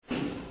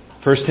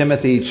1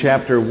 Timothy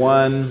chapter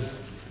 1,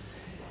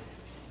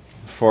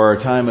 for our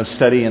time of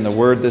study in the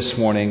Word this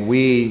morning.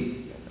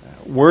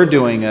 We're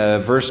doing a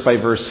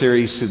verse-by-verse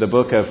series through the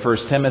book of 1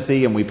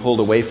 Timothy, and we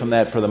pulled away from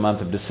that for the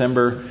month of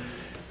December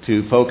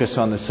to focus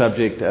on the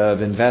subject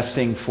of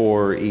investing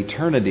for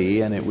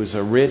eternity, and it was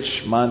a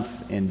rich month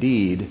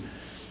indeed.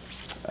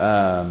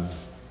 All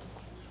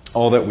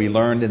that we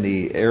learned in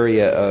the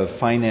area of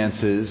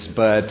finances,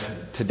 but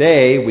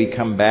today we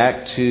come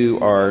back to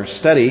our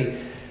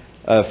study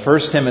of 1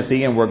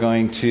 Timothy, and we're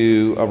going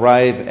to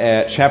arrive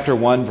at chapter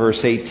 1,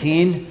 verse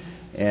 18,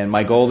 and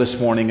my goal this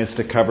morning is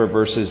to cover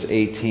verses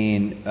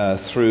 18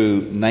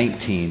 through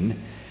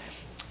 19.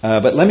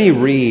 But let me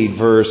read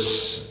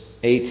verse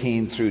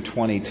 18 through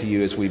 20 to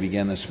you as we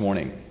begin this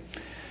morning.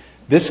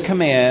 This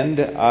command,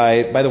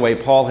 by the way,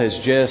 Paul has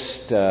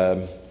just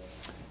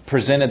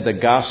presented the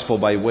gospel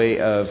by way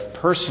of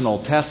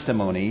personal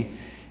testimony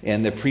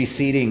in the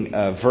preceding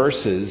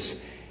verses.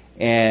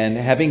 And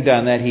having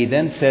done that, he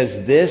then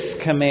says, "This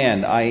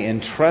command I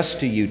entrust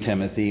to you,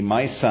 Timothy,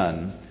 my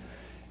son,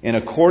 in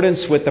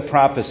accordance with the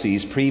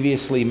prophecies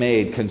previously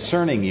made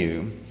concerning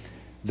you,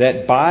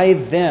 that by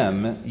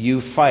them you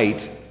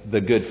fight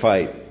the good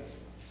fight,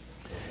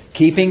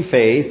 keeping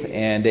faith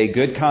and a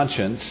good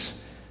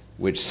conscience,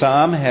 which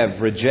some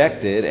have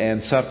rejected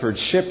and suffered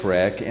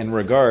shipwreck in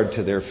regard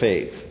to their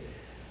faith.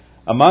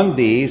 Among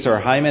these are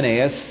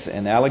Hymenaeus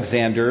and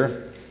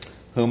Alexander,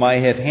 whom I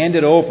have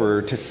handed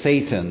over to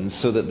Satan,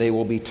 so that they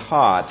will be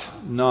taught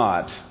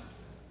not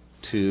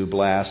to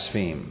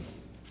blaspheme."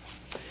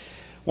 I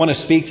want to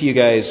speak to you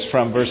guys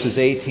from verses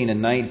 18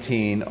 and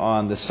 19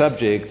 on the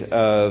subject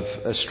of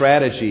a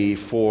strategy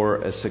for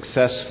a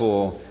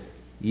successful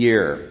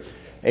year.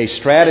 A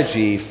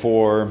strategy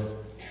for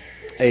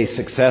a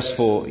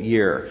successful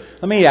year.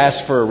 Let me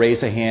ask for a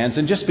raise of hands,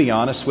 and just be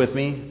honest with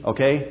me,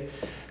 okay?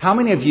 How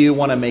many of you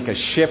want to make a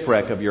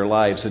shipwreck of your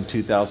lives in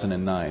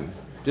 2009?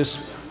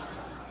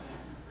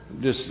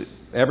 Just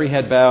every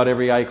head bowed,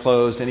 every eye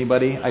closed.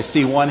 Anybody? I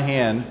see one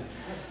hand.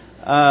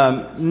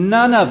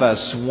 None of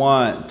us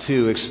want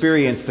to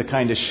experience the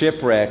kind of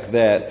shipwreck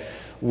that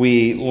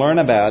we learn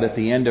about at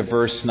the end of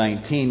verse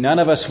 19. None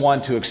of us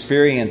want to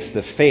experience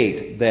the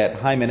fate that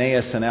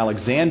Hymenaeus and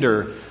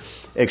Alexander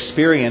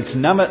experienced.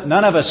 None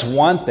of us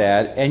want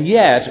that. And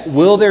yet,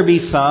 will there be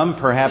some,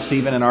 perhaps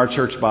even in our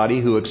church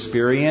body, who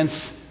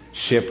experience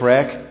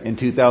shipwreck in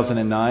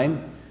 2009?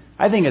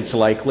 I think it's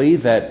likely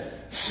that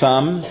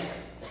some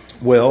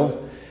will.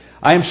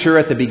 I am sure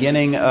at the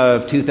beginning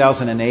of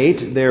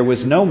 2008, there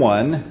was no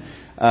one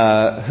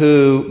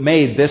who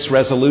made this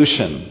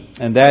resolution,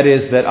 and that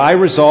is that I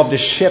resolve to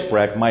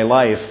shipwreck my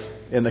life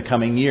in the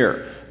coming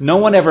year. No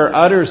one ever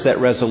utters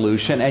that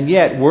resolution, and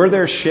yet, were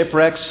there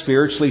shipwrecks,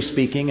 spiritually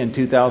speaking, in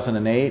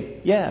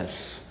 2008?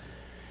 Yes.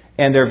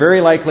 And there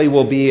very likely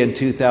will be in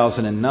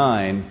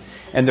 2009.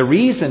 And the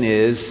reason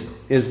is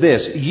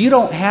this: you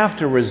don't have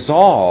to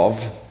resolve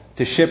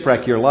to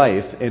shipwreck your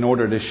life in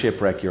order to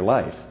shipwreck your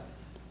life.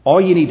 All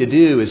you need to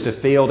do is to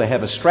fail to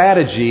have a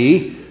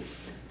strategy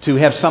to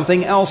have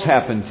something else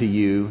happen to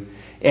you.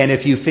 And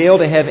if you fail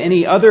to have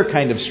any other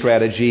kind of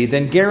strategy,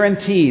 then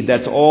guaranteed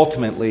that's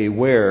ultimately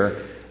where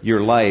your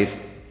life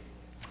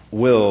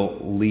will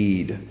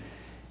lead.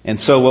 And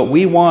so what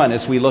we want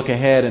as we look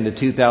ahead into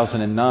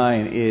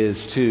 2009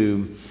 is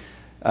to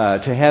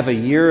have a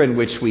year in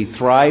which we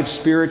thrive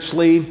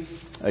spiritually,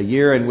 a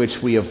year in which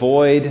we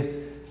avoid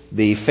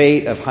the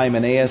fate of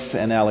Hymenaeus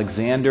and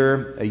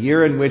Alexander, a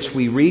year in which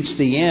we reach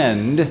the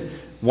end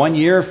 1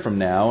 year from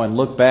now and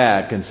look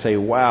back and say,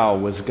 wow,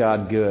 was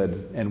God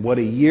good? And what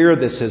a year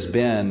this has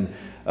been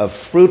of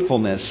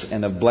fruitfulness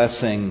and of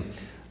blessing,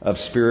 of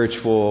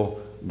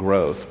spiritual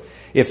growth.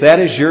 If that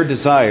is your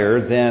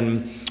desire,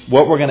 then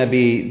what we're going to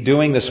be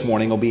doing this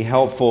morning will be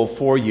helpful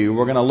for you.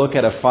 We're going to look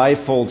at a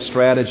fivefold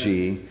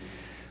strategy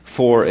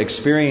for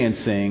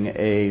experiencing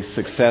a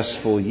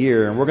successful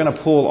year. And we're going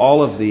to pull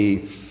all of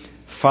the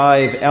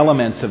 5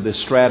 elements of this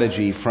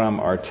strategy from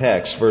our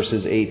text,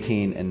 verses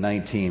 18 and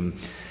 19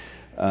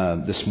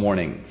 this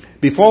morning.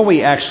 Before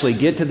we actually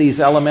get to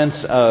these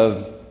elements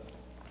of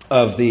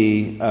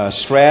the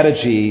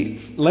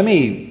strategy, let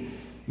me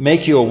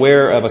make you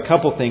aware of a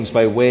couple things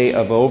by way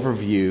of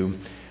overview.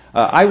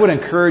 I would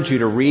encourage you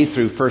to read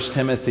through 1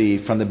 Timothy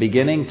from the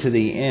beginning to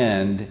the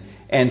end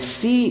and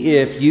see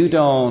if you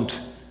don't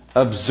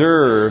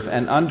observe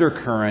an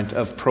undercurrent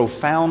of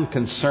profound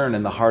concern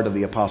in the heart of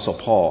the Apostle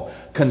Paul.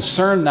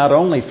 Concern not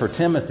only for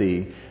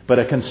Timothy, but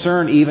a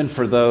concern even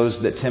for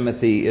those that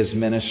Timothy is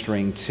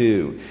ministering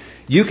to.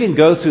 You can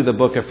go through the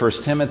book of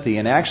 1 Timothy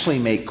and actually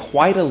make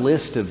quite a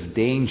list of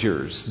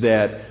dangers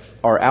that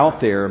are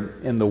out there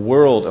in the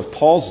world of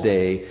Paul's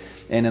day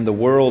and in the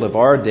world of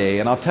our day.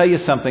 And I'll tell you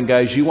something,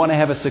 guys, you want to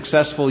have a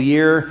successful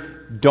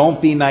year?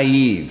 Don't be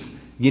naive.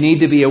 You need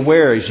to be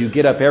aware as you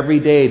get up every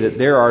day that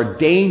there are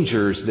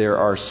dangers, there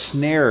are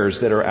snares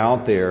that are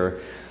out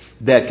there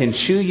that can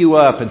chew you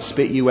up and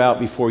spit you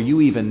out before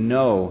you even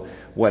know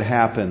what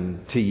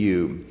happened to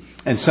you.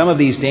 And some of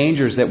these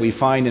dangers that we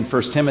find in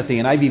 1 Timothy,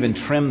 and I've even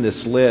trimmed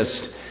this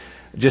list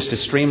just to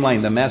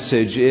streamline the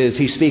message, is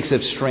he speaks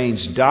of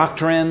strange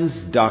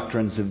doctrines,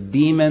 doctrines of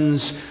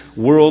demons,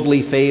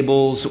 worldly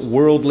fables,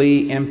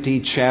 worldly empty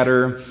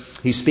chatter.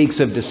 He speaks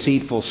of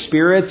deceitful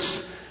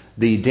spirits,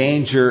 the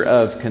danger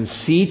of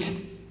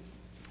conceit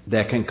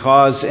that can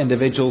cause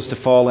individuals to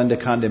fall into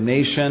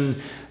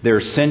condemnation, their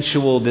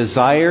sensual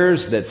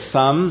desires that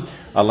some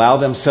allow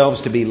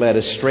themselves to be led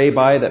astray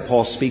by, that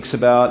Paul speaks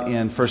about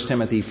in 1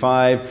 Timothy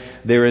 5.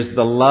 There is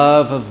the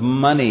love of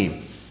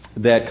money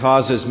that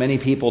causes many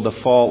people to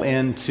fall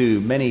into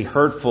many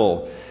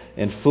hurtful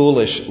and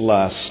foolish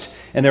lust.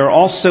 And there are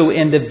also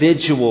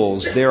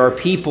individuals, there are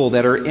people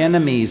that are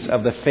enemies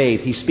of the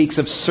faith. He speaks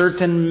of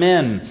certain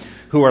men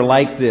who are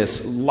like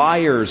this,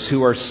 liars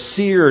who are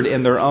seared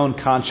in their own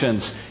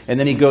conscience. And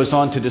then he goes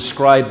on to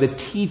describe the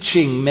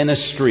teaching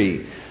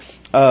ministry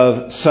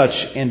of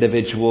such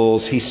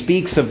individuals. He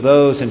speaks of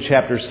those in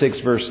chapter 6,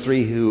 verse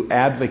 3, who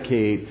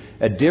advocate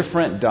a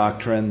different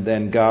doctrine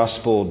than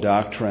gospel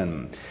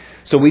doctrine.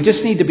 So we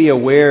just need to be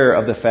aware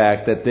of the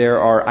fact that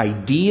there are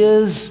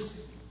ideas,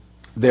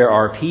 there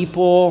are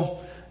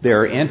people,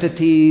 there are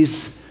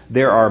entities,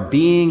 there are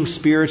beings,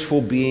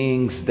 spiritual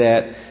beings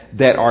that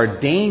are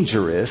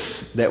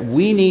dangerous, that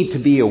we need to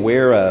be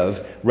aware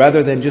of,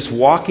 rather than just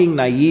walking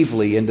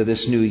naively into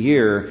this new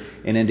year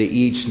and into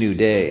each new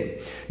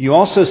day. You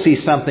also see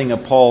something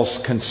of Paul's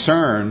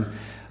concern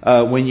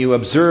when you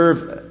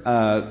observe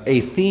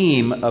a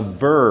theme of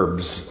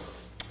verbs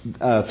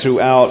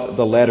throughout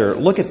the letter.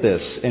 Look at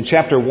this. In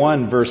chapter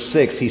 1, verse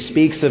 6, he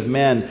speaks of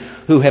men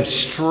who have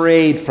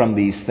strayed from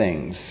these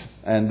things.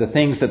 And the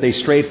things that they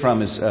strayed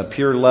from is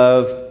pure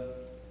love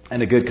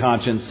and a good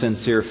conscience,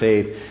 sincere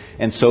faith,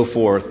 and so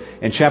forth.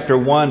 In chapter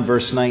 1,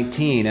 verse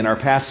 19, in our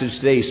passage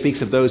today, he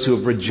speaks of those who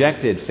have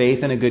rejected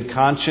faith and a good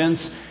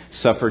conscience,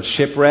 suffered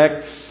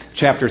shipwreck.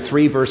 Chapter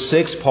 3, verse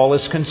 6, Paul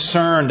is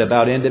concerned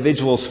about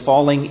individuals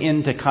falling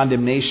into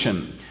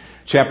condemnation.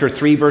 Chapter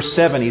 3, verse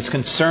 7, he's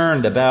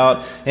concerned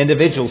about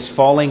individuals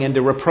falling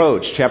into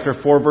reproach. Chapter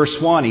 4,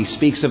 verse 1, he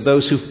speaks of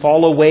those who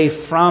fall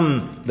away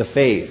from the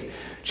faith.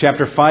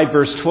 Chapter 5,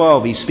 verse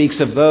 12, he speaks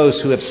of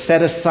those who have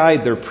set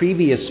aside their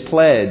previous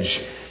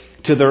pledge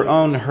to their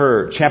own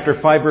hurt.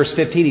 Chapter 5, verse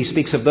 15, he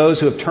speaks of those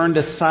who have turned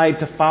aside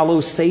to follow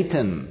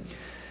Satan.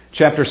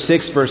 Chapter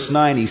 6, verse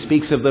 9, he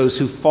speaks of those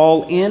who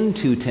fall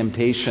into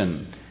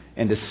temptation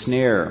and a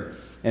snare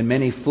and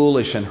many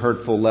foolish and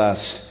hurtful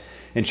lusts.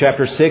 In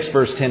chapter 6,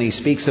 verse 10, he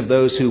speaks of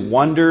those who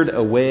wandered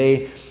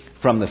away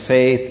from the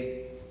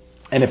faith.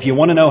 And if you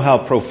want to know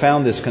how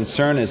profound this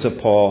concern is of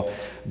Paul,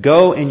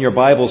 go in your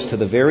Bibles to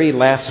the very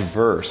last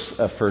verse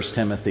of 1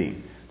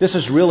 Timothy. This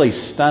is really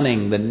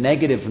stunning, the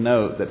negative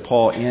note that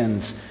Paul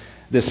ends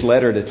this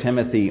letter to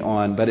Timothy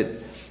on.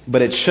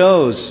 But it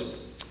shows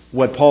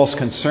what Paul's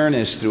concern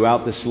is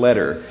throughout this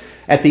letter.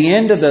 At the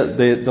end of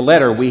the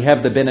letter, we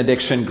have the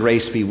benediction,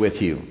 grace be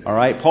with you. All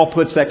right? Paul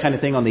puts that kind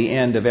of thing on the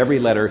end of every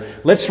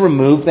letter. Let's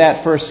remove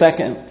that for a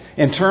second.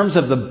 In terms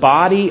of the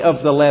body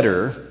of the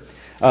letter,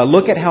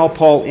 look at how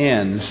Paul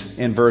ends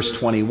in verse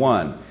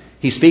 21.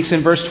 He speaks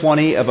in verse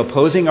 20 of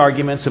opposing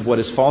arguments of what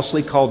is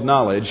falsely called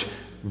knowledge.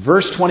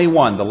 Verse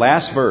 21, the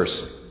last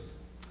verse,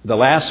 the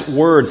last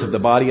words of the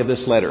body of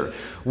this letter,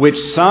 which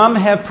some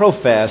have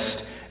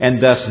professed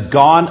and thus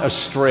gone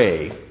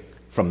astray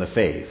from the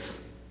faith.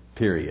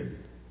 Period.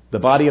 The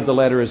body of the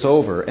letter is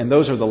over, and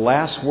those are the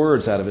last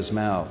words out of his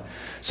mouth.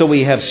 So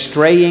we have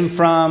straying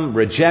from,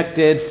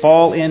 rejected,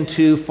 fall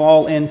into,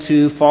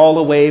 fall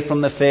away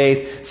from the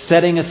faith,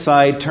 setting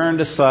aside,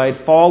 turned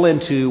aside, fall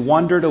into,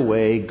 wandered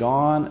away,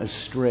 gone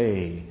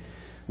astray.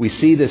 We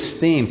see this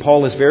theme.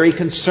 Paul is very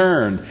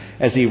concerned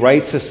as he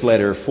writes this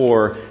letter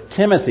for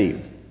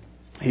Timothy.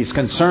 He's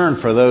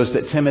concerned for those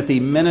that Timothy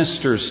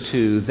ministers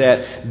to,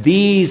 that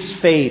these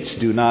fates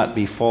do not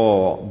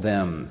befall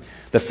them.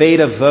 The fate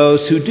of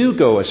those who do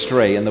go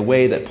astray in the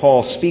way that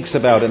Paul speaks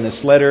about in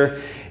this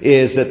letter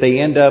is that they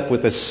end up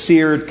with a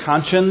seared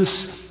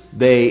conscience.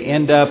 They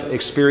end up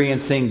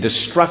experiencing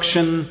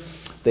destruction.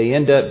 They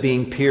end up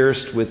being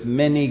pierced with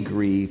many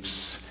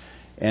griefs,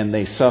 and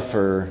they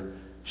suffer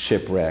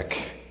shipwreck.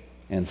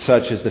 And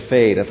such is the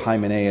fate of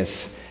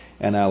Hymenaeus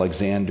and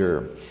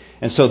Alexander.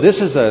 And so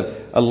this is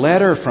a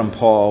letter from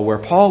Paul where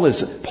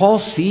Paul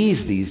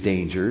sees these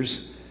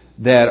dangers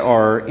that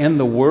are in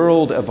the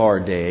world of our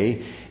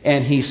day,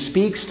 and he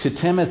speaks to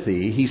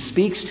Timothy, he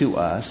speaks to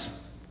us,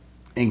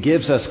 and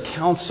gives us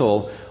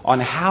counsel on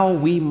how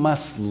we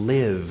must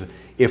live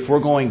if we're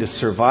going to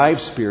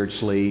survive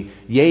spiritually,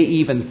 yea,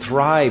 even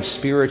thrive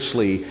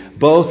spiritually,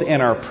 both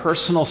in our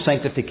personal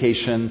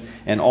sanctification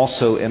and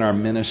also in our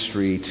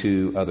ministry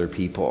to other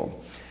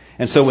people.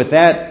 And so with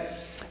that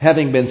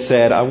having been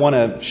said, I want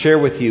to share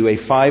with you a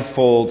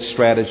 5-fold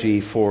strategy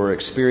for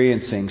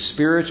experiencing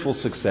spiritual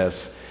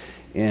success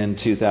in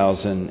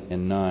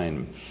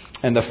 2009.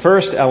 And the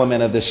first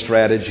element of this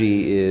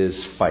strategy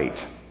is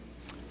fight.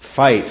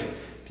 Fight.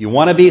 If you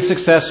want to be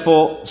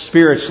successful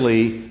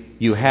spiritually,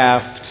 you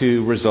have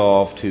to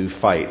resolve to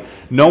fight.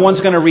 No one's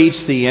going to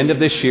reach the end of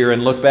this year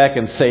and look back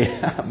and say,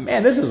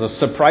 man, this is a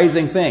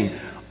surprising thing.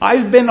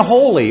 I've been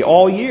holy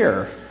all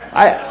year.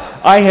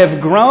 I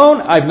have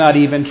grown. I've not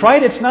even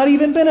tried. It's not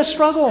even been a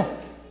struggle.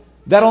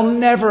 That'll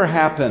never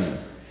happen.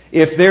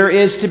 If there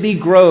is to be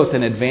growth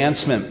and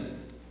advancement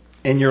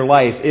in your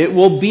life, it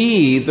will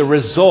be the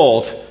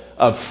result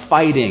of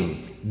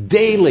fighting,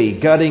 daily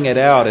gutting it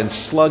out and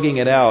slugging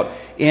it out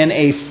in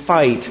a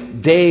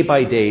fight day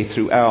by day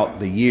throughout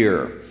the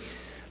year.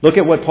 Look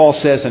at what Paul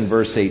says in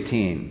verse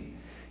 18.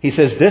 He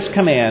says, "This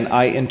command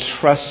I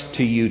entrust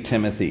to you,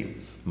 Timothy,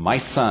 my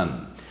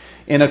son,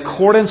 in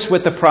accordance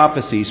with the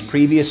prophecies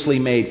previously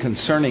made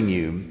concerning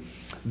you,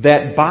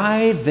 that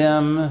by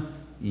them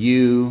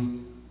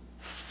you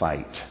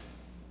fight."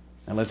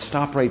 Now let's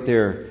stop right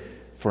there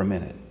for a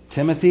minute.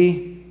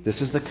 Timothy,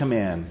 this is the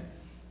command.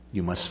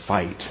 You must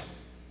fight.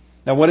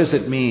 Now what does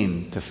it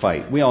mean to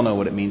fight? We all know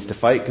what it means to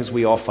fight because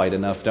we all fight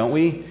enough, don't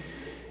we?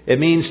 It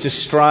means to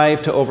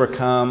strive to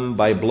overcome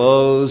by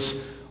blows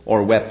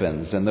or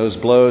weapons. And those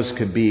blows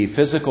could be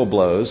physical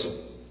blows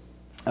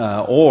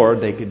or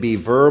they could be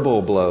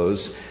verbal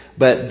blows.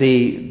 But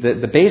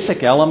the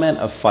basic element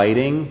of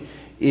fighting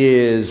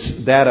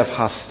is that of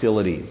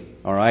hostility.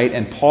 All right?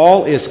 And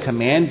Paul is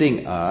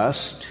commanding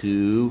us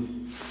to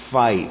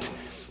fight.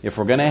 If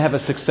we're going to have a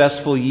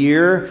successful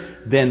year,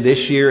 then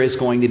this year is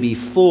going to be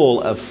full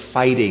of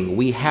fighting.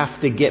 We have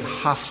to get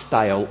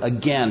hostile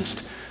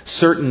against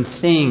certain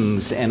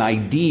things and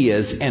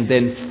ideas and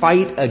then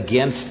fight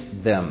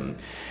against them.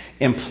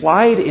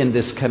 Implied in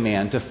this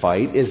command to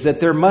fight is that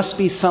there must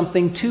be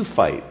something to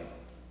fight,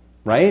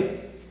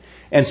 right?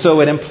 And so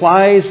it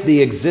implies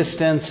the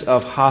existence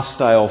of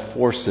hostile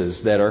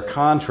forces that are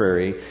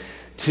contrary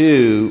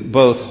to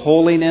both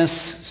holiness,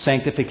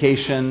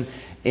 sanctification,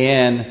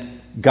 and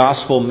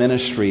gospel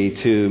ministry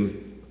to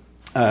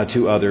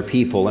other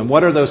people. And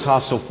what are those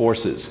hostile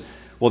forces?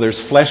 Well, there's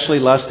fleshly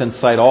lust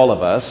inside all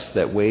of us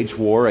that wage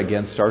war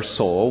against our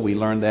soul. We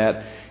learned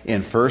that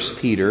in 1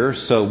 Peter.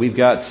 So we've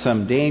got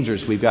some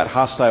dangers. We've got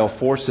hostile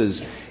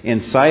forces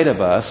inside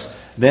of us.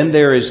 Then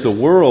there is the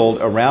world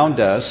around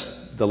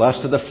us, the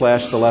lust of the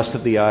flesh, the lust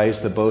of the eyes,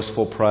 the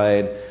boastful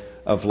pride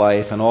of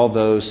life, and all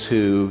those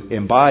who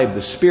imbibe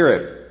the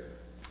spirit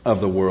of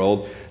the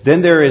world.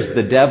 Then there is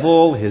the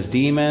devil, his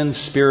demons,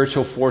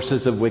 spiritual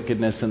forces of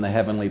wickedness in the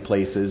heavenly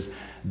places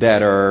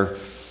that are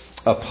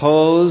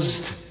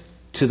opposed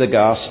to the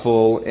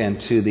gospel and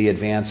to the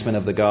advancement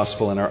of the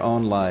gospel in our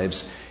own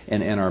lives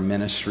and in our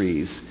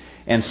ministries.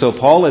 And so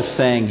Paul is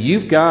saying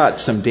you've got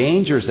some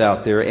dangers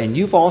out there, and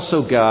you've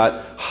also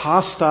got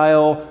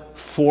hostile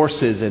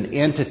forces and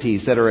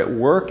entities that are at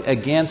work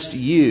against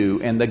you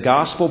and the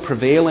gospel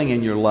prevailing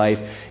in your life.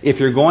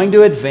 If you're going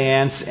to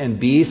advance and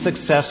be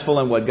successful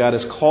in what God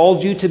has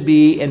called you to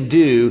be and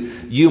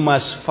do, you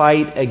must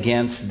fight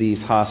against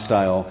these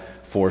hostile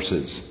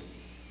forces.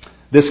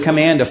 This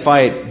command to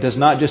fight does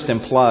not just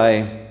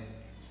imply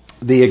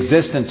the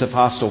existence of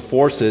hostile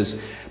forces,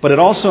 but it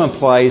also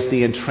implies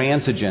the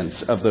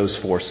intransigence of those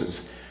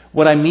forces.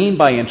 What I mean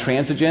by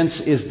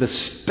intransigence is the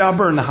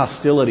stubborn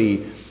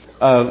hostility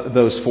of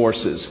those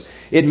forces.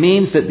 It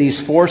means that these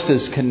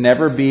forces can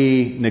never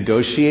be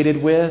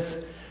negotiated with.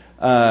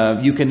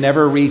 You can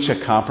never reach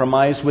a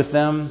compromise with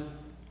them.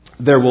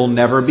 There will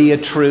never be a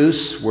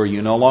truce where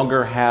you no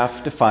longer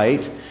have to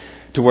fight,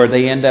 to where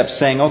they end up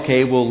saying,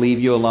 okay, we'll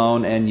leave you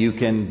alone and you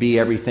can be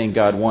everything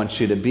God wants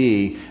you to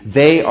be.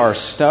 They are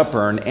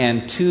stubborn,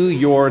 and to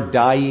your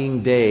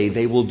dying day,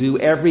 they will do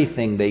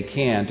everything they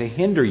can to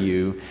hinder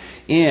you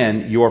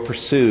in your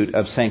pursuit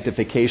of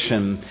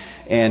sanctification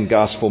and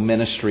gospel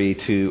ministry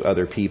to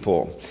other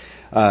people.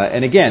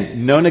 And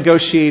again, no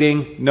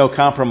negotiating, no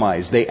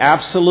compromise. They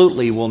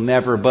absolutely will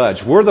never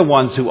budge. We're the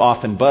ones who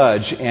often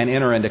budge and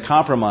enter into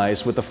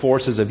compromise with the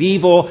forces of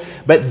evil,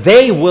 but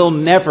they will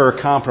never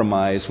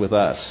compromise with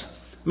us.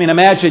 I mean,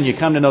 imagine you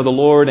come to know the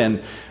Lord,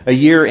 and a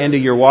year into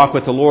your walk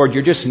with the Lord,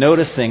 you're just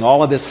noticing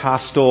all of this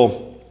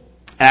hostile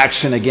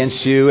action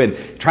against you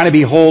and trying to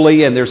be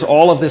holy, and there's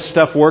all of this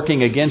stuff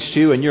working against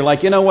you, and you're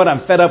like, you know what,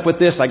 I'm fed up with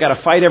this. I got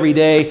to fight every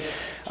day.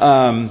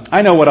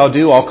 I know what I'll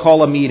do. I'll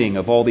call a meeting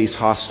of all these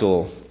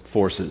hostile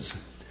forces.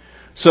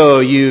 So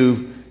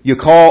you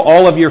call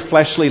all of your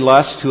fleshly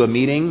lust to a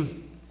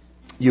meeting.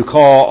 You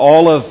call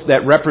all of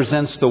that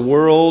represents the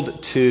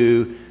world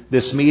to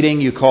this meeting.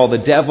 You call the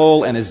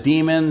devil and his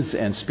demons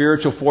and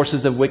spiritual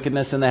forces of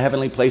wickedness in the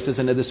heavenly places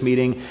into this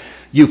meeting.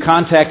 You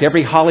contact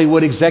every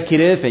Hollywood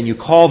executive and you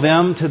call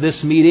them to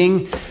this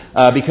meeting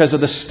because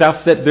of the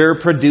stuff that they're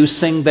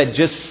producing that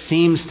just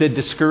seems to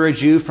discourage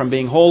you from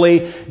being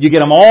holy. You get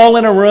them all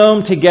in a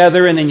room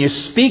together, and then you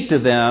speak to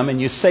them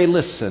and you say,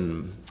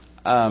 listen,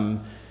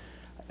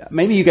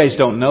 maybe you guys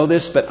don't know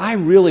this, but I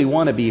really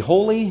want to be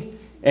holy,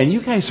 and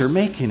you guys are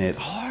making it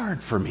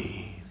hard for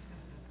me.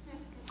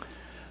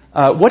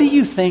 What do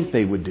you think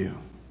they would do?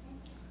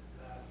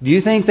 Do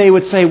you think they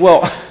would say,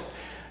 well,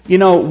 you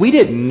know, we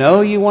didn't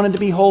know you wanted to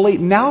be holy.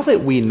 Now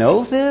that we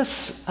know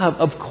this,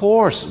 of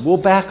course, we'll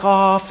back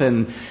off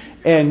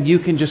and you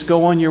can just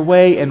go on your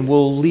way and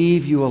we'll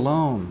leave you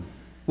alone.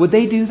 Would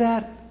they do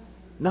that?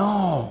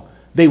 No.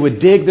 They would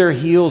dig their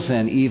heels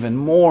in even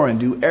more and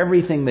do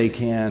everything they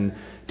can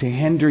to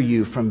hinder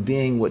you from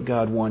being what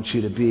God wants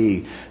you to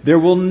be. There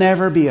will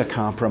never be a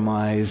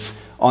compromise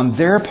on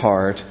their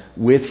part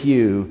with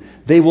you.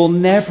 They will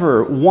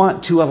never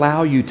want to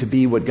allow you to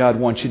be what God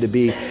wants you to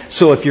be.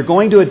 So if you're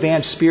going to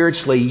advance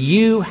spiritually,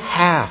 you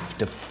have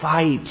to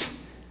fight.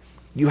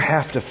 You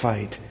have to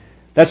fight.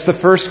 That's the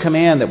first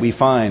command that we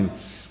find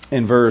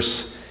in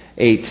verse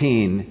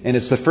 18. And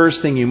it's the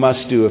first thing you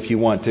must do if you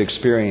want to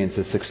experience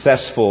a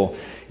successful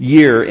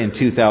year in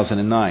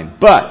 2009.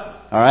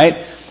 But, all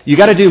right, you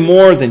got to do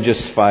more than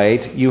just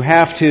fight. You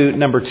have to,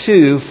 number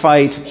 2,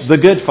 fight the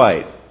good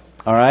fight.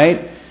 All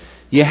right?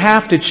 You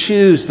have to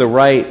choose the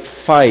right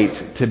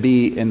fight to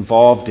be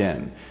involved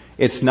in.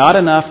 It's not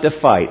enough to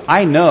fight.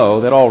 I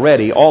know that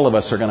already all of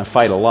us are going to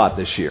fight a lot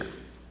this year.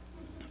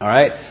 All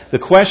right? The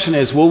question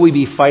is, will we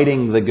be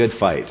fighting the good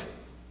fight?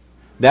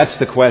 That's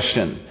the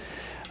question.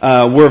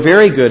 We're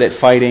very good at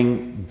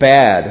fighting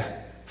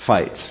bad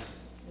fights.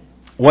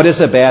 What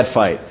is a bad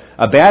fight?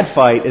 A bad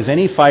fight is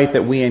any fight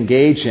that we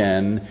engage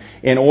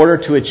in order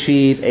to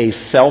achieve a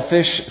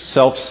selfish,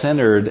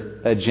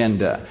 self-centered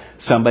agenda.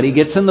 Somebody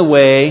gets in the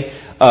way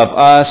of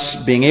us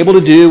being able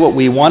to do what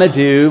we want to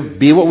do,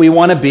 be what we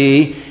want to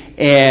be,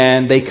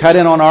 and they cut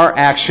in on our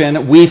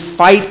action. We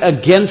fight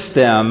against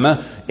them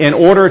in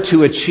order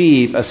to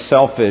achieve a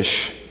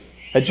selfish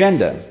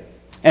agenda.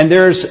 And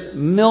there's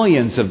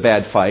millions of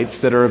bad fights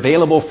that are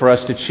available for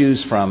us to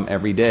choose from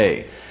every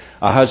day.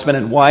 A husband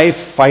and wife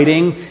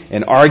fighting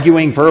and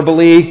arguing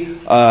verbally,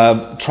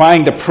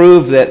 trying to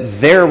prove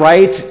that they're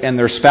right and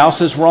their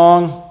spouse is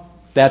wrong.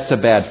 That's a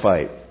bad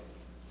fight.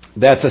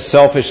 That's a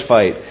selfish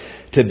fight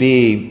to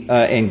be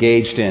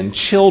engaged in.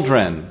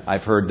 Children,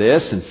 I've heard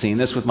this and seen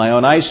this with my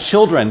own eyes.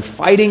 Children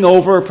fighting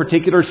over a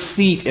particular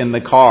seat in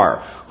the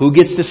car. Who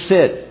gets to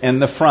sit in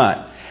the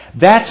front?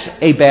 That's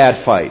a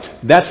bad fight.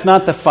 That's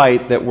not the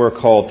fight that we're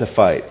called to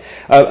fight.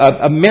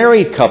 A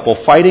married couple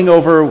fighting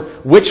over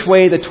which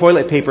way the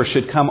toilet paper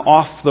should come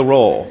off the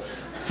roll,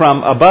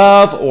 from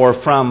above or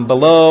from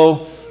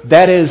below.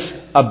 That is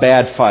a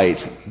bad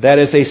fight. That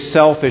is a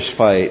selfish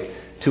fight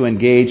to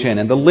engage in.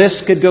 And the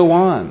list could go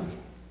on.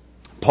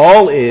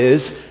 Paul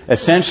is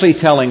essentially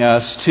telling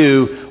us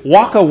to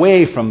walk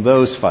away from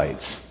those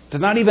fights, to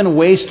not even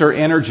waste our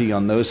energy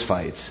on those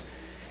fights,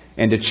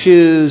 and to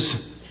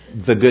choose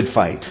the good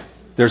fight.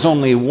 There's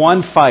only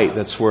one fight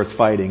that's worth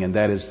fighting, and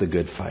that is the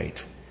good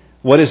fight.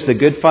 What is the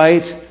good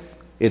fight?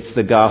 It's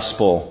the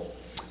gospel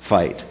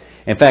fight.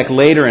 In fact,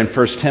 later in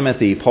 1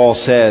 Timothy, Paul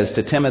says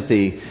to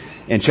Timothy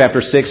in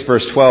chapter 6,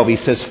 verse 12, he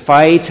says,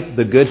 fight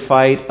the good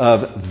fight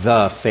of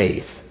the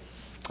faith.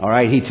 All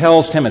right, he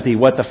tells Timothy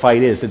what the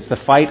fight is. It's the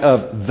fight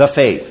of the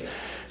faith.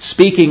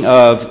 Speaking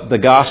of the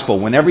gospel,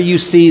 whenever you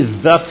see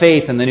the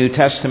faith in the New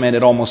Testament,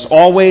 it almost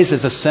always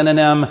is a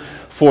synonym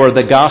for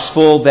the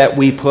gospel that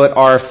we put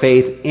our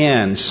faith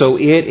in. So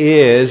it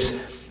is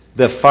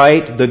the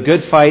fight, the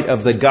good fight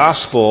of the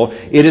gospel.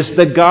 It is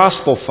the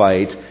gospel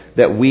fight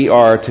that we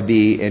are to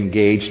be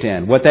engaged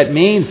in. What that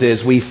means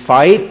is we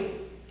fight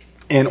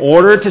in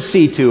order to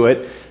see to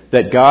it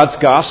that God's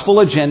gospel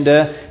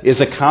agenda is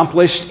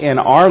accomplished in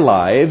our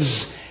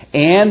lives,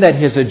 and that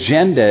His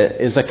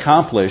agenda is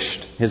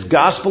accomplished, His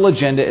gospel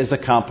agenda is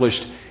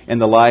accomplished in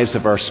the lives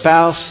of our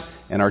spouse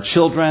and our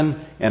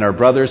children and our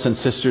brothers and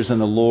sisters in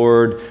the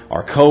Lord,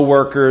 our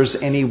co-workers,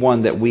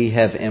 anyone that we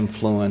have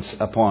influence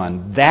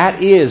upon.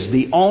 That is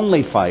the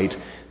only fight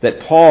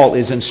that Paul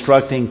is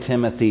instructing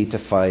Timothy to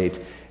fight.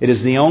 It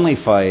is the only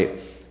fight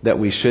that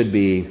we should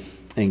be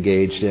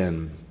engaged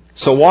in.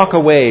 So walk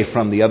away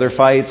from the other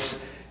fights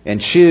and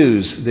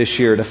choose this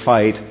year to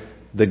fight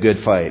the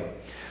good fight.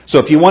 So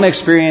if you want to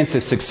experience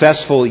a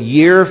successful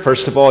year,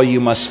 first of all,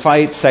 you must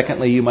fight.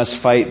 Secondly, you must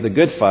fight the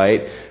good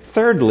fight.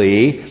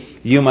 Thirdly,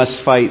 you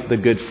must fight the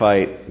good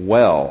fight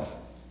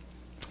well.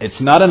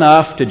 It's not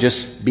enough to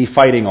just be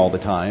fighting all the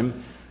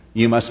time.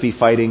 You must be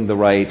fighting the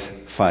right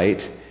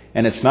fight.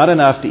 And it's not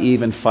enough to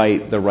even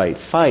fight the right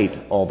fight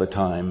all the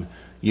time.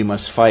 You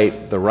must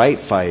fight the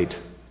right fight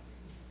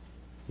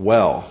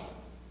well.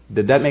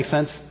 Did that make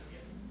sense?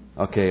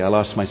 Okay, I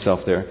lost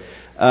myself there.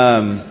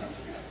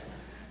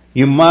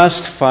 You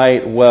must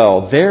fight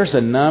well. There's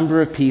a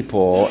number of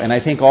people, and I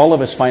think all of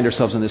us find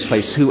ourselves in this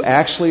place, who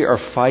actually are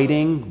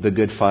fighting the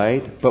good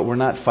fight, but we're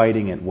not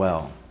fighting it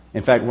well.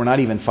 In fact, we're not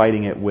even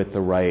fighting it with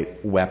the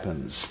right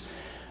weapons.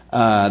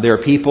 There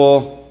are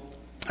people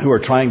who are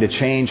trying to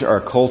change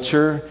our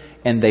culture,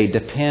 and they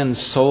depend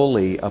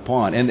solely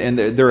upon,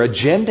 and their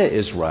agenda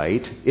is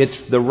right.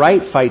 It's the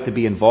right fight to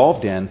be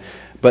involved in,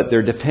 but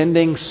they're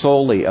depending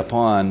solely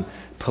upon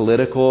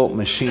political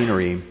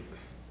machinery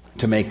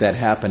to make that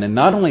happen. And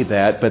not only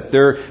that, but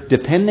they're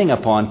depending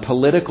upon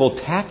political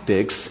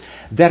tactics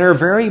that are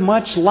very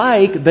much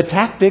like the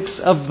tactics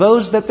of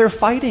those that they're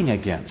fighting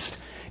against.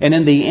 And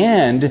in the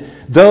end,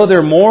 though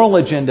their moral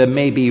agenda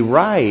may be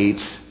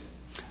right,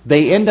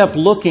 they end up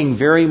looking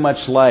very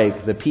much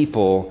like the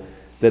people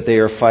that they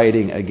are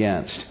fighting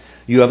against.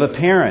 You have a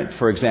parent,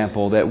 for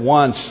example, that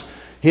wants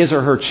his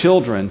or her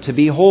children to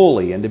be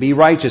holy and to be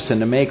righteous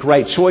and to make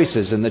right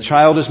choices, and the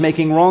child is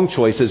making wrong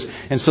choices,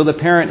 and so the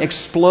parent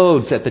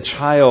explodes at the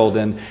child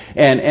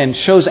and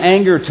shows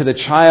anger to the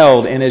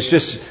child and is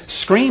just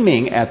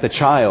screaming at the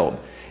child.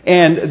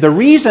 And the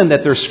reason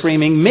that they're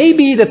screaming may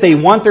be that they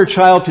want their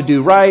child to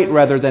do right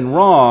rather than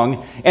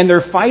wrong, and they're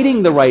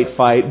fighting the right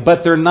fight,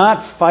 but they're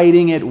not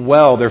fighting it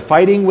well. They're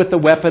fighting with the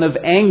weapon of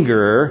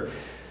anger,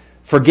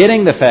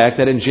 forgetting the fact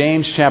that in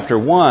James chapter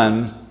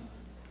 1,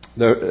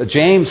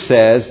 James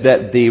says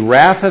that the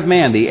wrath of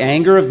man, the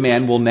anger of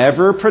man, will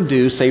never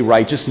produce a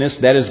righteousness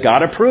that is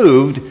God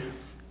approved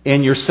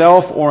in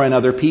yourself or in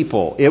other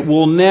people. It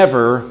will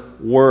never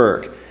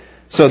work.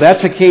 So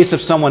that's a case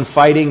of someone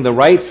fighting the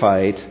right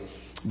fight,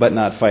 but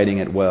not fighting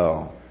it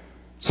well.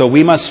 So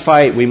we must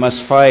fight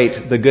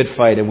the good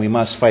fight, and we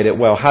must fight it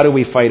well. How do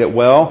we fight it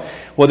well?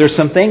 Well, there's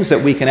some things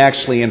that we can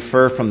actually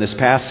infer from this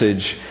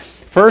passage.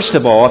 First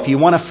of all, if you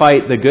want to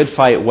fight the good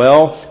fight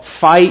well,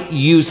 fight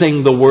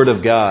using the Word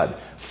of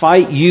God.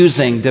 Fight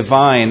using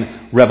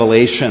divine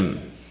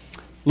revelation.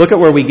 Look at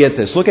where we get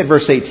this. Look at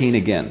verse 18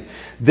 again.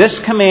 This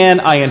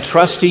command I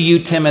entrust to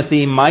you,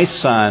 Timothy, my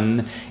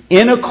son,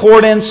 in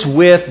accordance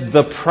with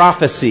the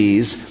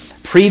prophecies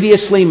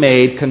previously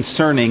made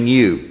concerning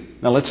you.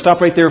 Now let's stop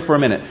right there for a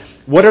minute.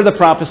 What are the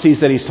prophecies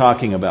that he's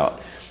talking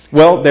about?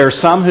 Well, there are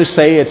some who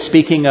say it's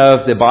speaking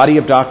of the body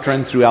of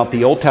doctrine throughout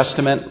the Old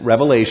Testament,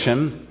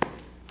 Revelation.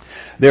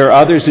 There are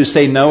others who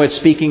say, no, it's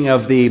speaking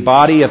of the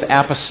body of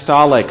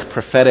apostolic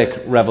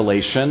prophetic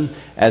revelation,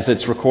 as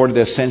it's recorded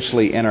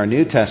essentially in our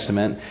New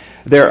Testament.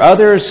 There are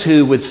others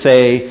who would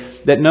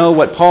say that, no,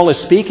 what Paul is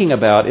speaking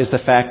about is the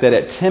fact that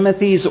at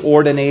Timothy's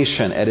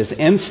ordination, at his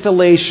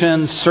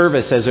installation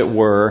service, as it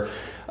were,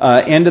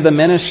 into the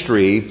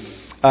ministry,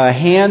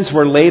 hands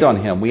were laid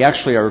on him. We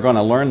actually are going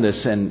to learn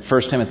this in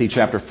 1 Timothy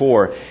chapter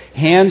 4.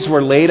 Hands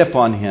were laid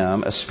upon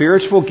him. A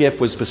spiritual gift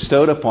was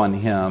bestowed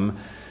upon him,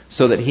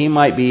 so that he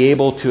might be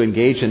able to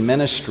engage in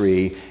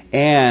ministry,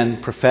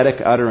 and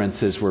prophetic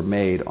utterances were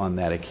made on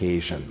that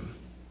occasion.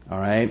 All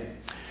right?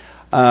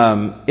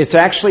 It's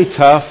actually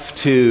tough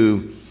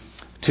to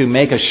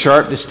make a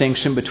sharp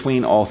distinction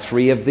between all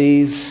three of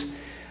these.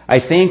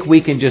 I think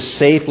we can just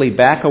safely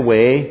back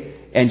away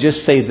and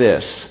just say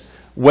this.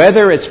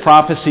 Whether it's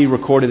prophecy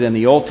recorded in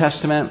the Old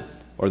Testament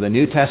or the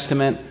New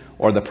Testament,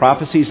 or the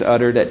prophecies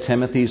uttered at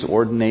Timothy's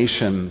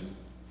ordination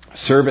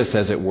service,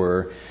 as it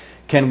were,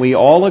 can we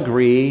all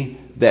agree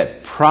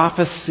that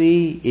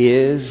prophecy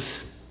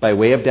is, by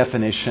way of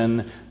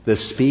definition, the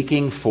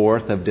speaking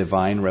forth of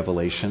divine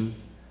revelation?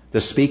 The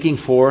speaking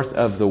forth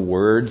of the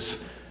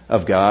words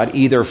of God,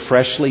 either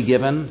freshly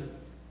given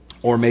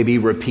or maybe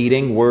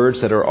repeating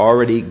words that are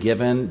already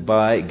given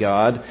by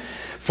God.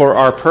 For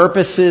our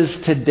purposes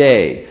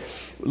today,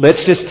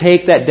 let's just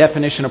take that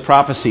definition of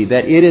prophecy,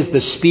 that it is the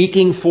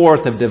speaking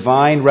forth of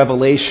divine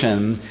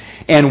revelation.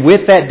 And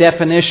with that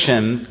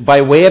definition,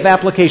 by way of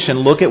application,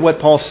 look at what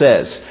Paul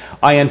says.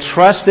 I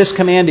entrust this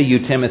command to you,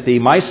 Timothy,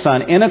 my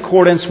son, in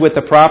accordance with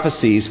the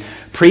prophecies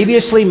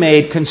previously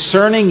made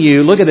concerning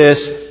you. Look at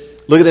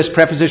this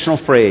prepositional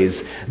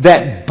phrase,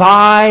 that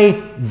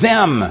by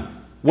them,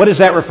 what is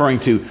that referring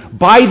to?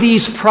 By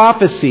these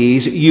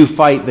prophecies, you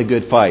fight the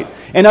good fight.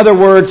 In other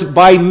words,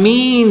 by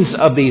means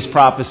of these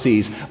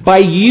prophecies, by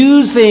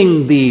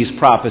using these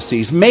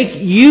prophecies, make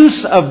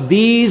use of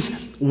these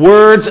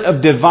words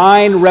of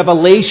divine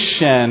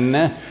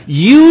revelation,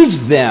 use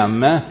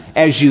them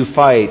as you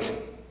fight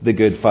the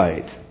good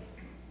fight.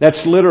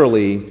 That's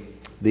literally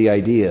the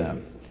idea.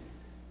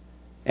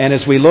 And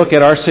as we look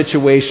at our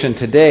situation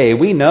today,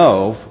 we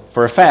know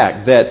for a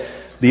fact that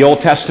the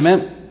Old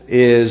Testament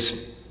is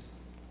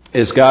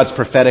God's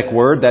prophetic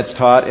word. That's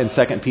taught in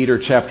 2 Peter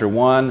chapter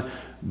 1.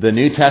 The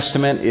New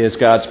Testament is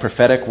God's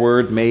prophetic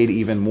word made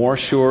even more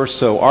sure.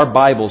 So our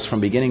Bibles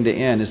from beginning to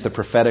end is the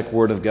prophetic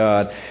word of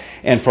God.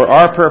 And for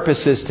our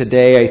purposes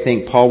today, I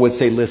think Paul would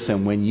say,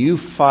 listen, when you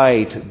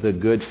fight the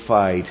good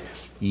fight,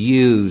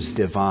 use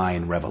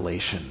divine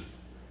revelation.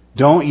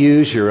 Don't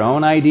use your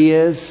own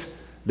ideas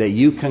that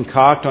you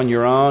concoct on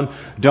your own.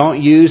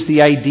 Don't use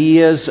the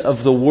ideas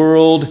of the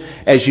world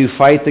as you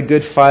fight the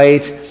good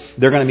fight.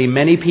 There are going to be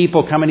many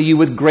people coming to you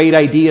with great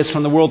ideas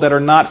from the world that are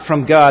not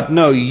from God.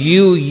 No,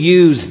 you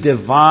use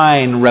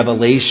divine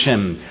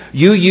revelation.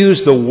 You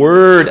use the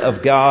Word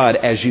of God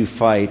as you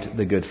fight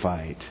the good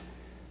fight.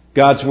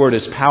 God's Word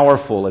is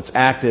powerful, it's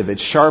active,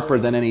 it's sharper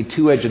than any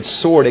two-edged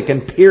sword. It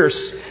can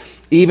pierce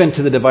even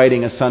to the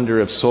dividing asunder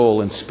of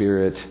soul and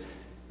spirit.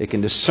 It can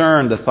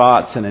discern the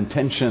thoughts and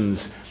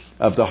intentions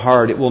of the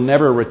heart. It will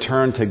never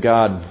return to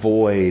God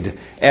void.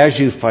 As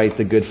you fight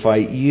the good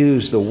fight,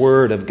 use the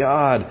Word of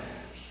God,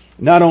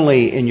 not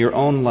only in your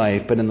own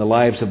life, but in the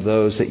lives of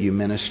those that you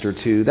minister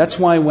to. That's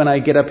why when I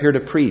get up here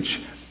to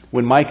preach,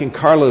 when Mike and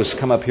Carlos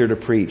come up here to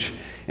preach,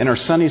 in our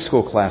Sunday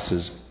school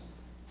classes,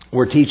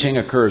 where teaching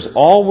occurs,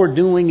 all we're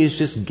doing is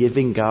just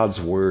giving God's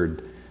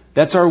Word.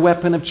 That's our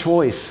weapon of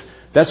choice.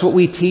 That's what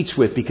we teach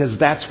with, because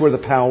that's where the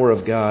power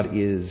of God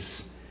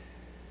is.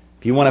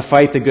 If you want to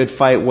fight the good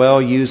fight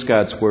well, use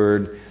God's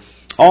Word.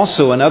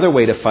 Also, another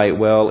way to fight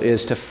well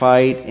is to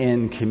fight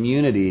in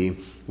community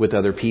with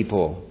other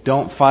people.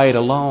 Don't fight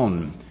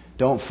alone.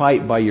 Don't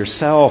fight by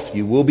yourself.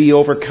 You will be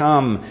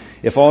overcome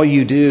if all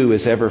you do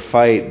is ever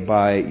fight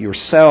by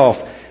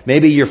yourself.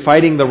 Maybe you're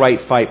fighting the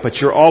right fight,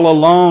 but you're all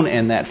alone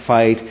in that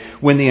fight,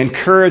 when the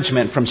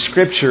encouragement from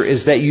Scripture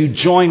is that you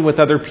join with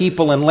other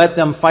people and let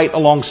them fight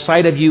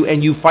alongside of you,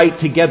 and you fight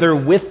together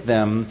with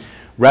them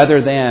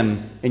rather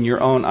than in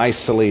your own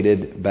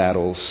isolated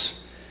battles.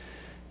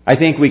 I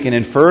think we can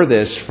infer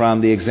this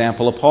from the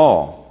example of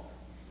Paul.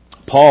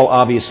 Paul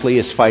obviously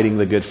is fighting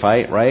the good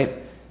fight, right?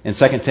 In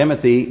 2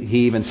 Timothy,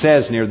 he even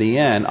says near the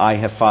end, I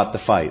have fought the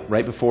fight,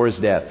 right before his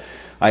death.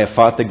 I have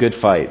fought the good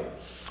fight.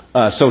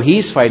 So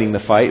he's fighting the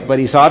fight, but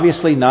he's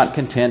obviously not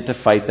content to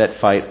fight that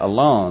fight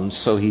alone.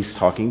 So he's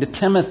talking to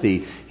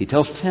Timothy. He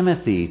tells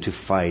Timothy to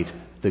fight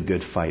the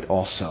good fight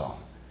also.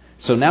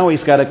 So now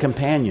he's got a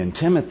companion,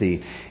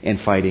 Timothy, in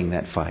fighting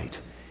that fight.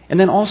 And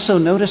then also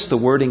notice the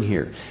wording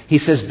here. He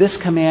says, this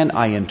command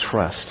I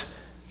entrust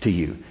to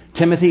you.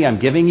 Timothy, I'm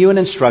giving you an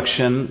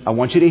instruction. I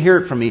want you to hear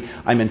it from me.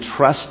 I'm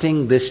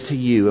entrusting this to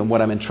you. And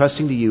what I'm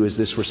entrusting to you is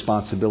this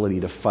responsibility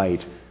to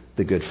fight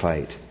the good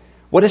fight.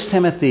 What is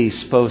Timothy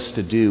supposed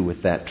to do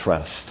with that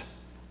trust?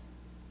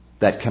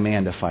 That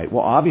command to fight?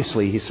 Well,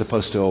 obviously he's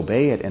supposed to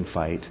obey it and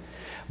fight.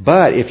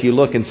 But if you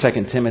look in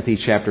 2 Timothy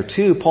chapter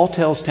 2, Paul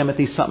tells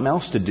Timothy something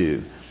else to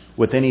do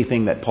with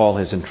anything that Paul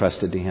has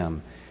entrusted to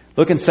him.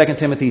 Look in 2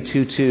 Timothy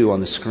 2:2 on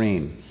the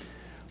screen.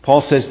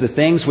 Paul says, the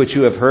things which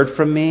you have heard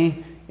from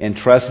me,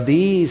 entrust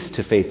these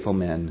to faithful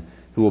men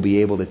who will be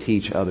able to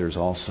teach others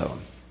also.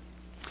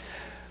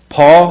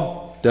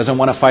 Paul doesn't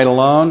want to fight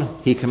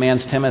alone. He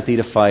commands Timothy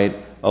to fight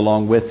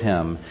along with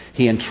him.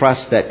 He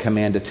entrusts that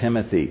command to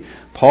Timothy.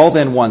 Paul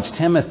then wants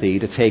Timothy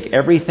to take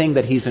everything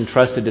that he's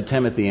entrusted to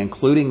Timothy,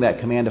 including that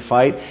command to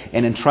fight,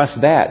 and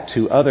entrust that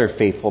to other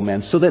faithful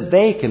men so that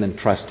they can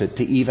entrust it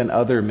to even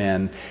other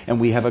men. And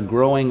we have a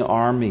growing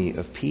army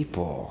of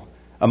people.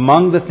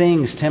 Among the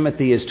things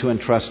Timothy is to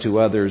entrust to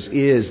others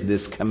is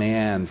this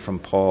command from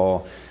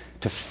Paul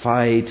to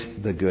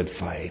fight the good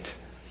fight.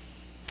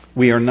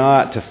 We are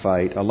not to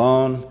fight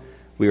alone.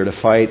 We are to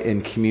fight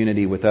in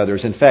community with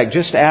others. In fact,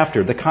 just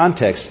after in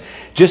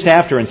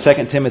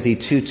 2 Timothy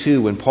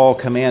 2:2, when Paul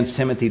commands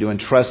Timothy to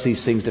entrust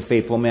these things to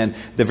faithful men,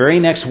 the very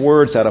next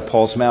words out of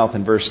Paul's mouth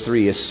in verse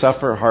 3 is,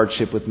 suffer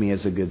hardship with me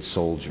as a good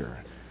soldier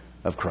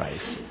of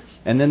Christ.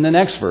 And then the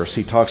next verse,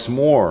 he talks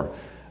more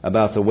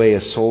about the way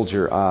a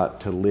soldier ought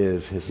to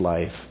live his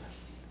life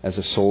as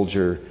a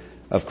soldier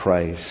of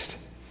Christ.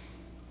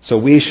 So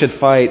we should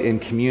fight in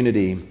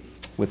community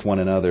with one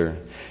another.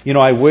 You know,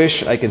 I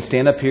wish I could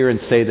stand up here and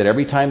say that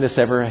every time this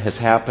ever has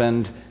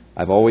happened,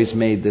 I've always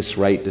made this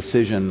right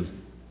decision.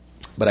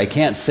 But I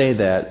can't say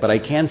that. But I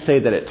can say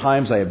that at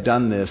times I have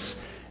done this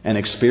and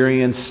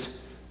experienced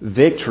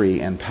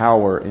victory and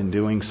power in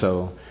doing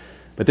so.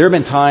 But there have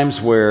been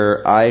times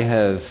where I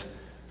have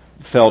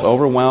felt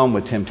overwhelmed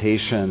with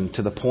temptation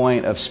to the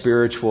point of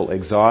spiritual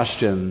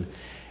exhaustion.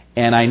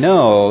 And I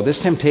know this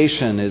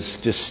temptation is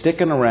just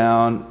sticking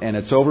around and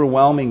it's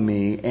overwhelming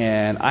me.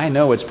 And I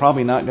know it's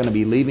probably not going to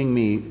be leaving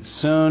me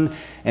soon.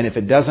 And if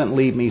it doesn't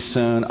leave me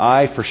soon,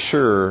 I for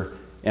sure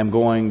am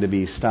going to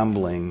be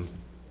stumbling.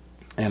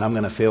 And I'm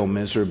going to fail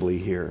miserably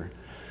here.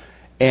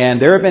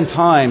 And there have been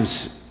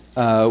times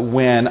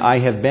when I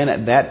have been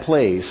at that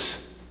place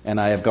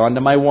and I have gone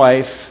to my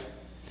wife,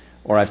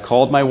 or I've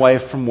called my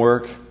wife from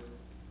work,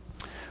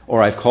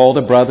 or I've called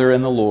a brother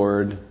in the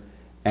Lord,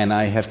 and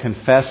I have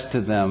confessed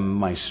to them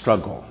my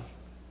struggle.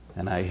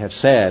 And I have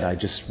said, I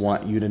just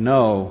want you to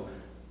know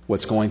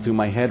what's going through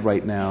my head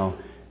right now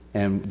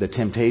and the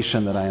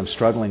temptation that I am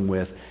struggling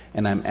with.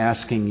 And I'm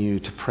asking you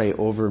to pray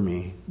over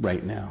me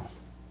right now.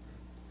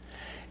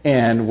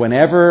 And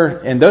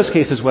whenever, in those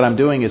cases, what I'm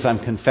doing is I'm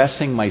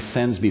confessing my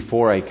sins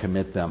before I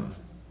commit them.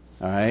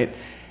 All right?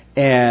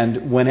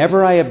 And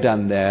whenever I have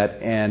done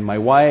that and my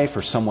wife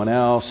or someone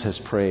else has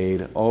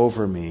prayed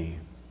over me,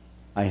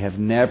 I have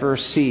never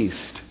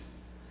ceased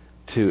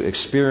to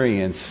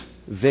experience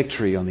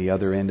victory on the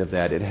other end of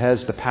that. It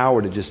has the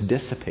power to just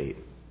dissipate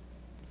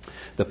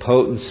the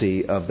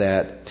potency of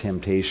that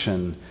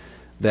temptation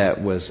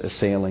that was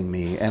assailing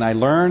me. And I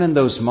learn in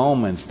those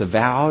moments the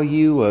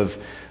value of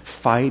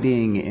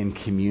fighting in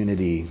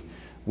community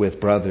with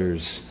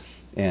brothers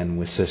and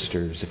with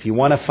sisters. If you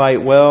want to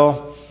fight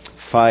well,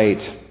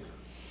 fight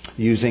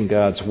using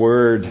God's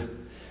Word.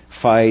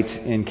 Fight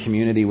in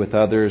community with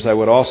others. I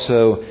would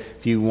also,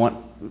 if you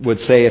want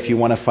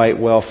to fight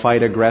well,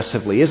 fight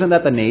aggressively. Isn't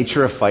that the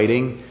nature of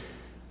fighting?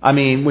 I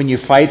mean, when you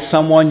fight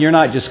someone, you're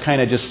not just kind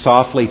of just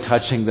softly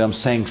touching them,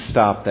 saying,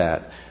 "Stop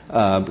that.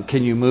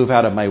 Can you move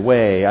out of my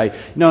way?"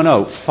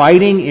 No.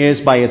 Fighting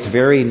is by its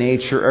very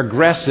nature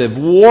aggressive.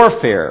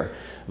 Warfare,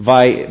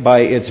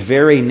 by its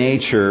very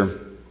nature,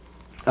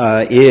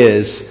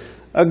 is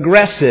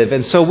aggressive.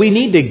 And so we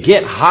need to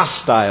get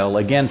hostile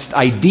against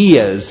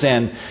ideas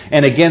and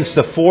against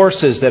the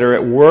forces that are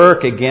at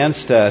work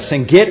against us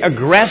and get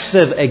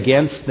aggressive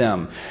against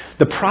them.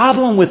 The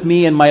problem with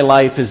me in my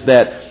life is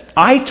that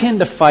I tend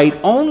to fight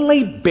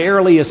only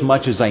barely as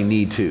much as I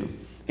need to.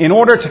 In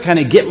order to kind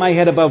of get my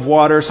head above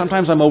water,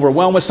 sometimes I'm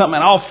overwhelmed with something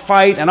and I'll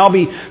fight and I'll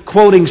be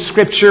quoting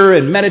Scripture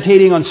and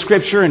meditating on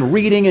Scripture and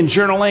reading and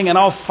journaling and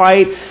I'll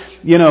fight,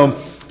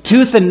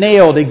 tooth and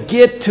nail to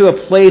get to a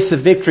place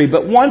of victory.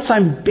 But once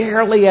I'm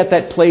barely at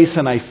that place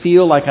and I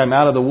feel like I'm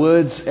out of the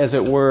woods, as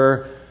it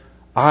were,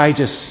 I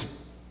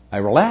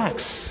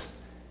relax.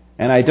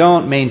 And I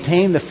don't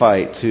maintain the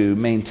fight to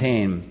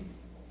maintain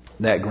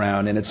that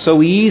ground. And it's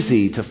so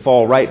easy to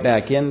fall right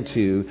back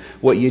into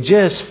what you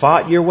just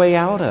fought your way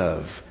out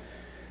of.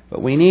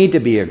 But we need to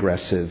be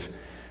aggressive.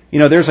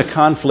 There's a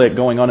conflict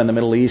going on in the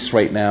Middle East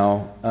right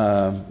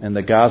now, in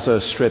the Gaza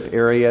Strip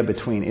area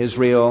between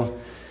Israel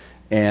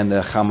and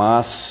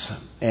Hamas.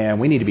 And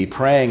we need to be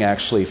praying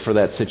actually for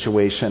that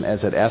situation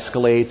as it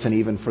escalates, and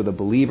even for the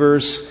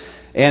believers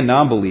and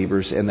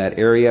non-believers in that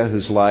area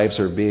whose lives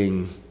are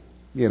being,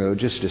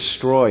 just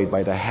destroyed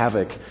by the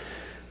havoc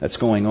that's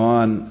going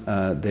on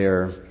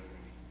there.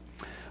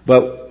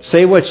 But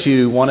say what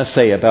you want to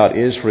say about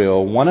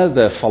Israel. One of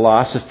the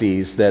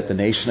philosophies that the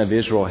nation of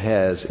Israel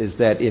has is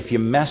that if you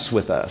mess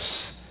with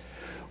us,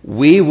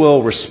 we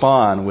will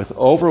respond with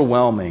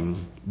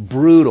overwhelming,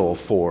 brutal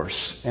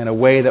force in a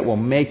way that will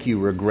make you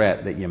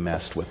regret that you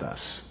messed with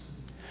us.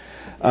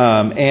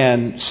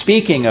 And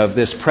speaking of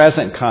this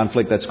present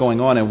conflict that's going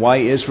on and why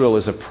Israel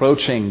is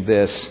approaching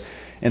this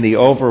in the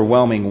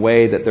overwhelming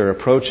way that they're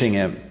approaching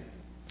it,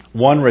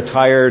 one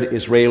retired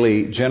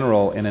Israeli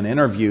general in an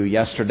interview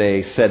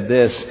yesterday said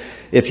this: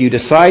 if you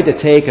decide to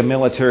take a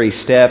military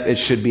step, it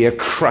should be a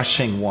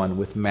crushing one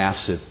with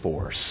massive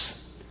force.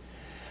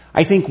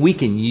 I think we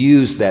can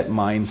use that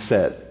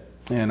mindset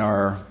in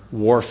our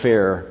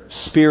warfare,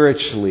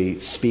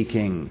 spiritually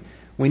speaking.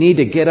 We need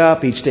to get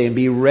up each day and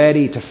be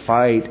ready to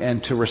fight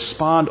and to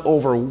respond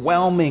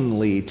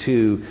overwhelmingly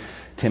to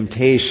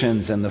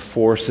temptations and the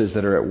forces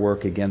that are at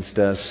work against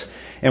us.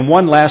 And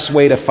one last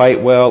way to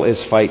fight well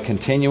is fight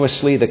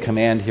continuously. The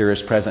command here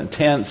is present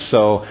tense,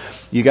 so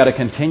you got to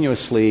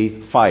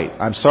continuously fight.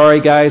 I'm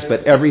sorry, guys,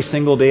 but every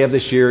single day of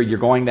this year, you're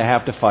going to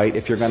have to fight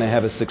if you're going to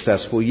have a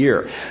successful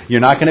year. You're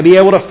not going to be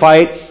able to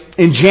fight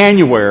in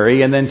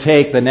January and then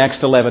take the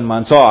next 11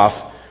 months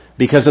off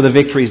because of the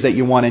victories that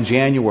you won in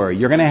January.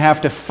 You're going to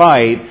have to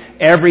fight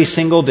every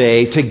single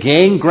day to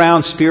gain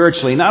ground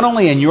spiritually, not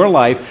only in your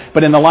life,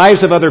 but in the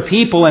lives of other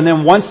people. And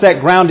then once that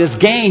ground is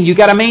gained, you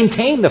got to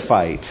maintain the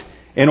fight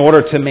in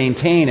order to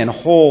maintain and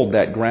hold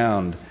that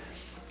ground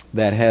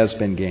that has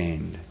been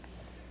gained.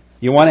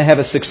 You want to have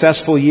a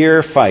successful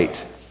year?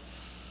 Fight.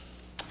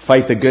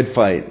 Fight the good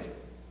fight.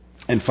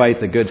 And fight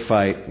the good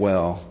fight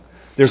well.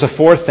 There's a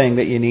fourth thing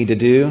that you need to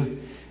do,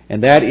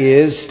 and that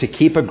is to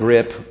keep a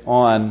grip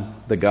on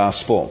the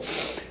gospel.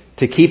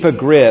 To keep a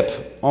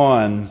grip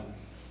on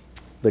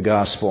the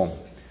gospel.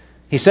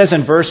 He says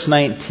in verse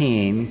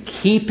 19,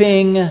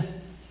 keeping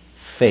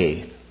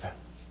faith.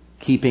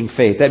 Keeping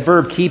faith. That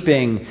verb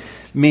keeping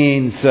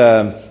means,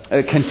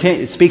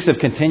 it speaks of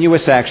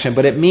continuous action,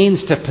 but it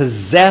means to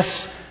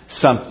possess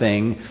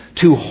something,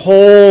 to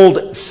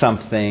hold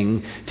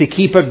something, to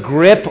keep a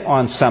grip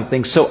on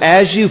something. So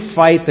as you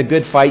fight the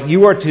good fight,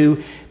 you are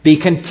to be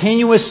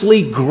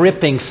continuously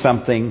gripping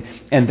something,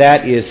 and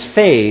that is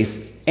faith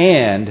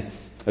and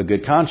a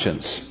good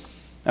conscience.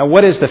 Now,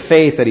 what is the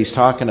faith that he's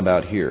talking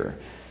about here?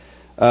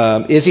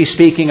 Is he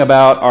speaking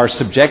about our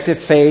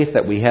subjective faith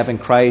that we have in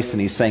Christ, and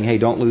he's saying, hey,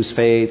 don't lose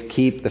faith,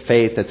 keep the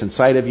faith that's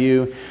inside of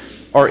you?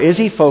 Or is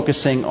he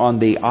focusing on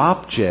the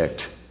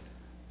object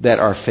that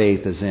our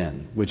faith is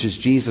in, which is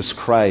Jesus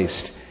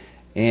Christ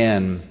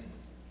and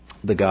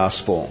the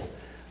gospel?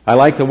 I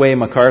like the way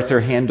MacArthur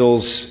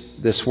handles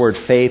this word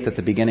faith at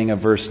the beginning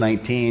of verse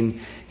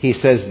 19. He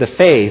says the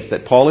faith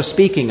that Paul is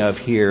speaking of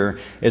here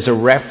is a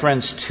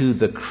reference to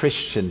the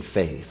Christian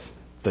faith,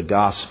 the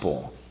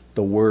gospel,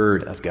 the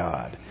Word of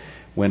God.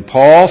 When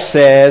Paul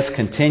says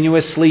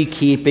continuously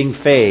keeping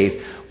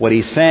faith, what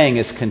he's saying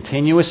is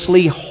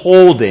continuously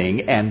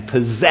holding and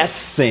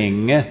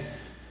possessing,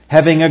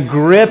 having a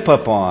grip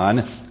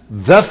upon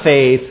the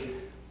faith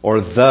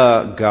or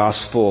the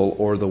gospel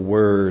or the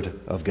Word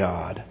of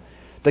God.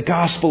 The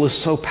gospel is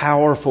so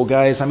powerful,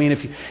 guys. I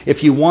mean,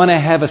 if you want to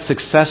have a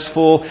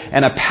successful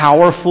and a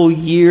powerful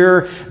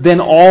year, then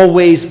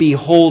always be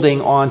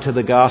holding on to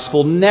the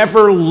gospel.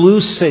 Never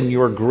loosen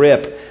your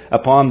grip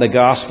upon the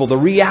gospel, the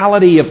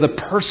reality of the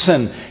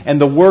person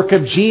and the work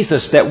of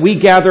Jesus that we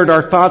gathered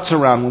our thoughts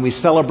around when we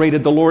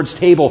celebrated the Lord's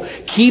table.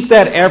 Keep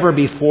that ever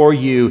before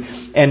you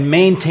and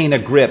maintain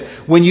a grip.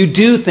 When you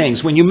do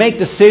things, when you make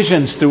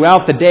decisions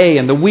throughout the day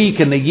and the week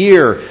and the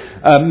year,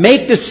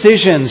 make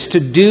decisions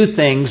to do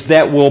things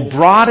that will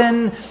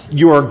broaden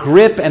your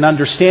grip and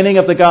understanding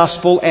of the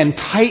gospel and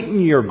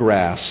tighten your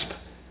grasp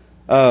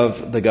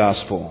of the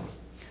gospel.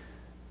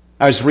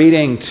 I was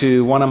reading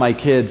to one of my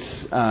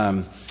kids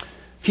a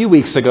few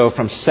weeks ago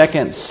from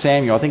 2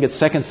 Samuel, I think it's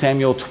 2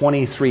 Samuel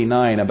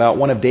 23:9, about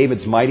one of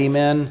David's mighty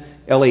men,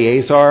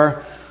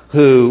 Eleazar,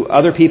 who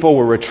other people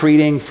were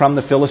retreating from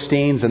the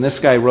Philistines, and this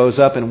guy rose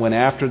up and went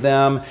after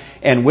them,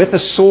 and with a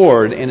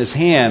sword in his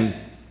hand,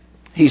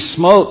 He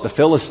smote the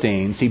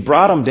Philistines. He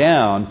brought them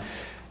down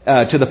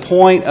to the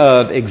point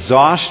of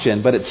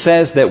exhaustion. But it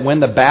says that when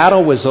the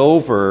battle was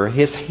over,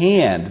 his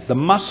hand, the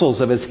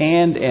muscles of his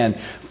hand and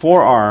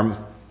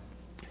forearm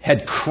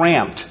had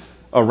cramped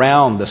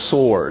around the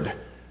sword.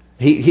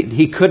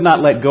 He could not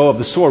let go of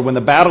the sword. When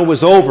the battle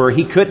was over,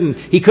 he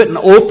couldn't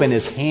open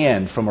his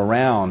hand from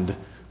around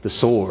the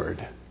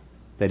sword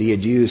that he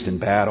had used in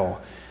battle.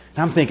 And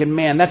I'm thinking,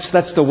 man,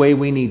 that's the way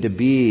we need to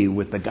be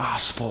with the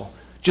gospel.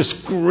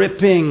 Just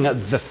gripping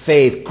the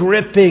faith,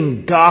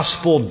 gripping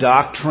gospel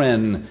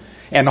doctrine,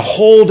 and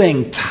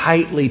holding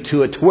tightly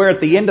to it, to where at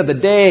the end of the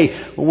day,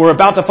 when we're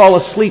about to fall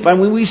asleep, I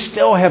mean, we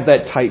still have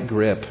that tight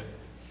grip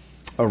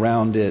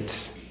around it.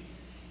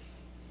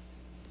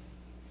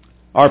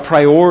 Our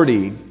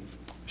priority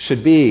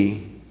should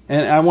be,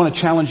 and I want to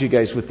challenge you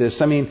guys with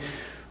this, I mean,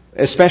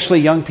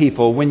 especially young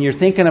people, when you're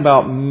thinking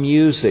about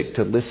music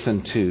to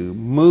listen to,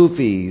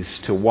 movies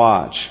to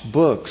watch,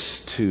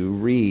 books to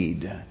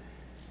read,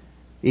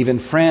 even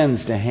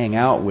friends to hang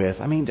out with.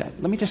 I mean,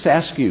 let me just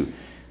ask you,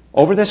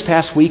 over this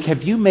past week,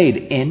 have you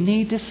made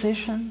any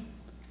decision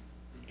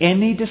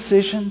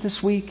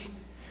this week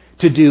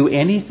to do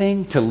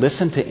anything, to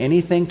listen to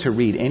anything, to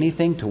read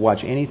anything, to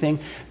watch anything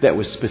that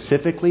was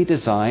specifically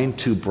designed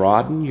to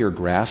broaden your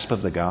grasp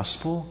of the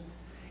gospel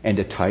and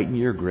to tighten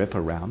your grip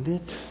around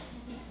it?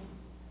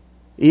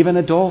 Even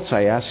adults,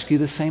 I ask you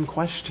the same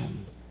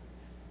question.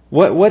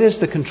 What is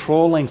the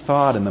controlling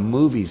thought in the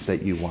movies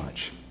that you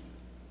watch?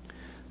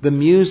 The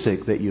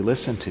music that you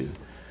listen to?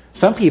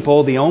 Some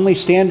people, the only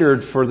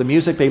standard for the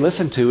music they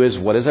listen to is,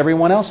 what is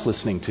everyone else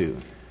listening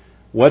to?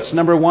 What's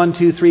number 1,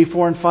 2, 3,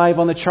 4, and 5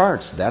 on the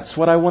charts? That's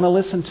what I want to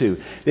listen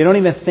to. They don't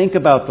even think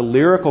about the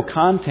lyrical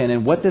content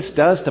and what this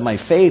does to my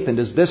faith, and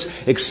does this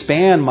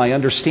expand my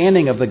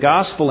understanding of the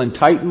gospel and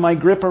tighten my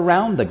grip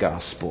around the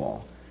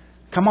gospel?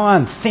 Come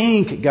on,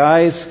 think,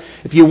 guys.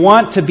 If you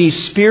want to be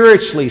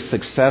spiritually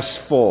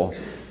successful,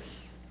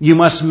 you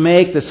must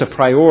make this a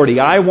priority.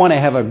 I want to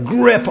have a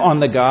grip on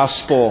the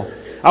gospel.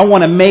 I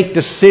want to make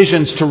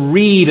decisions to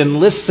read and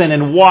listen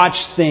and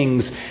watch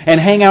things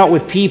and hang out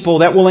with people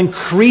that will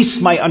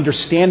increase my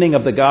understanding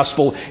of the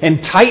gospel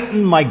and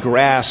tighten my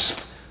grasp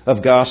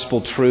of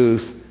gospel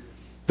truth.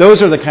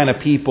 Those are the kind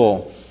of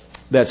people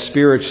that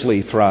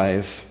spiritually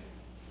thrive.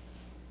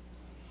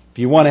 If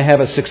you want to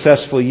have a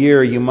successful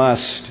year, you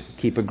must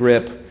keep a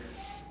grip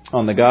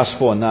on the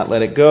gospel and not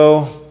let it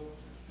go.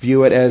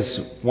 View it as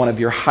one of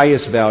your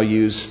highest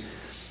values.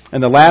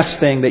 And the last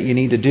thing that you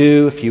need to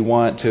do if you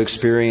want to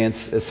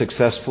experience a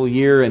successful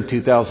year in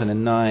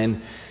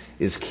 2009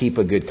 is keep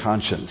a good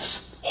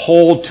conscience.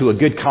 Hold to a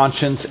good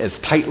conscience as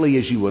tightly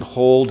as you would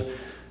hold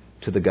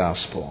to the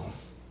gospel.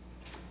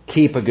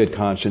 Keep a good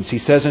conscience. He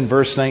says in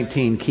verse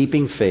 19,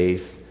 keeping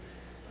faith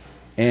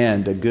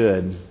and a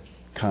good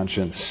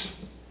conscience.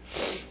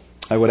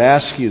 I would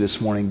ask you this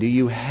morning, do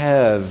you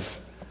have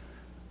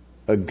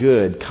a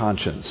good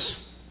conscience?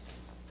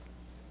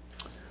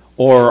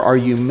 Or are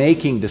you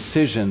making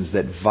decisions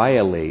that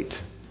violate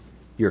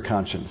your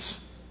conscience?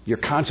 Your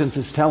conscience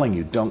is telling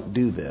you, don't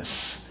do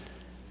this.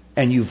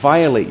 And you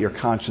violate your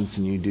conscience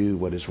and you do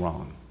what is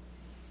wrong.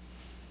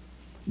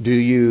 Do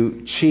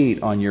you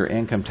cheat on your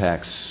income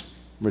tax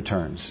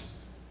returns?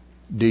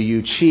 Do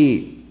you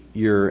cheat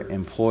your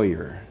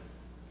employer?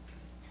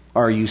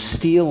 Are you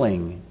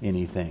stealing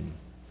anything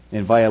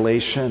in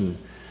violation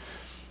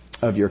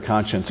of your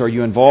conscience? Are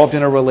you involved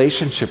in a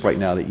relationship right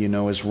now that you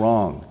know is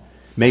wrong?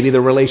 Maybe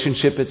the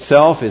relationship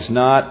itself is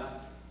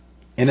not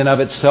in and of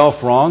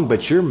itself wrong,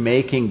 but you're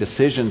making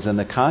decisions in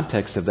the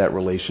context of that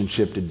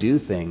relationship to do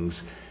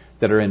things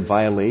that are in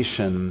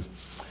violation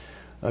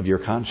of your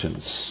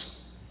conscience.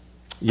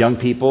 Young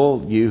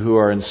people, you who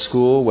are in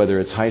school, whether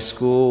it's high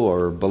school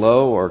or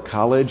below or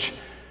college,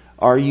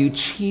 are you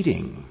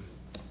cheating?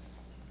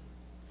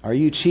 Are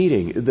you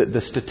cheating?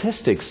 The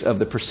statistics of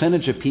the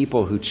percentage of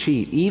people who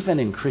cheat, even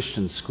in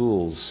Christian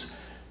schools,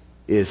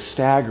 is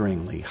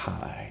staggeringly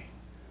high.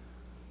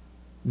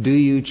 Do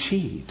you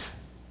cheat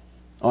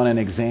on an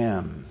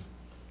exam?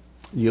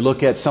 You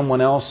look at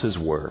someone else's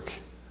work.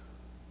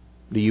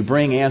 Do you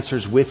bring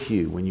answers with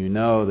you when you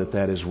know that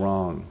that is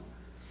wrong?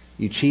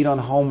 You cheat on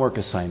homework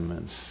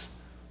assignments.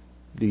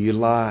 Do you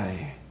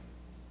lie?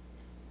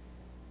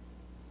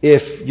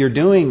 If you're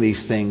doing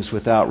these things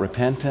without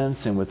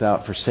repentance and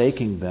without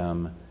forsaking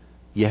them,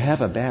 you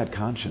have a bad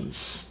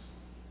conscience.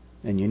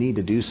 And you need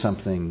to do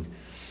something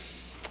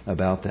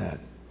about that.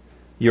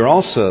 You're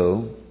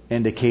also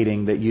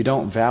indicating that you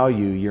don't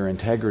value your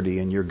integrity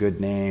and your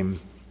good name,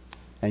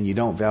 and you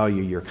don't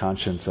value your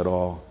conscience at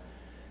all.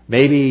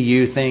 Maybe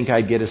you think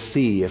I'd get a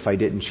C if I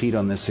didn't cheat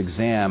on this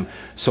exam,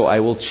 so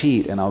I will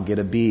cheat and I'll get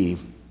a B.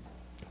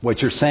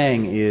 What you're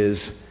saying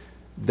is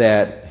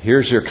that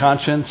here's your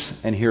conscience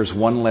and here's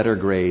one letter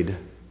grade.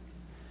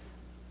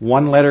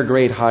 One letter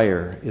grade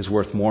higher is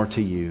worth more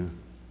to you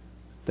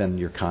than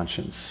your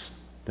conscience,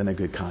 than a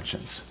good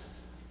conscience.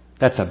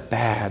 That's a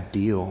bad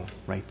deal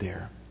right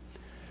there.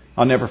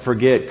 I'll never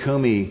forget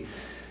Kumi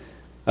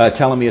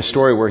telling me a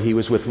story where he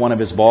was with one of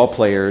his ball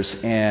players,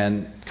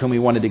 and Kumi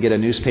wanted to get a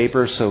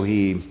newspaper, so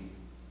he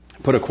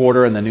put a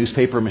quarter in the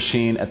newspaper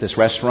machine at this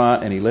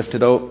restaurant, and he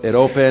lifted it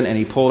open, and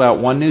he pulled out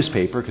one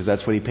newspaper, because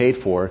that's what he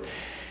paid for.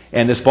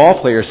 And this ball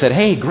player said,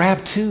 "Hey,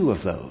 grab 2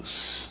 of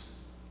those.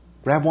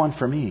 Grab one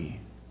for me."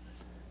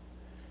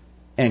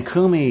 And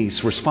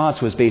Kumi's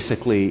response was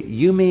basically,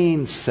 "You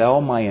mean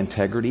sell my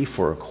integrity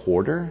for a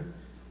quarter?"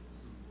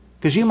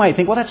 Because you might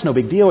think, well, that's no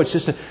big deal. It's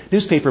just a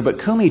newspaper.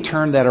 But Kumi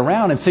turned that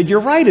around and said,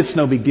 "You're right, it's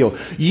no big deal.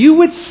 You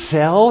would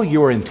sell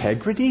your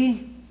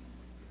integrity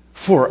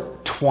for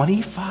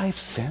 25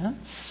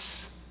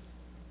 cents?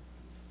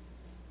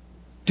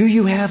 Do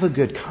you have a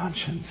good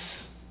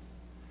conscience?"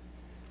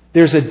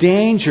 There's a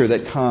danger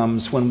that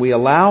comes when we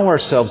allow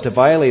ourselves to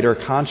violate our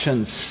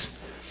conscience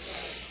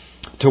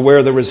to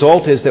where the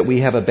result is that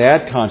we have a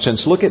bad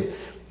conscience. Look at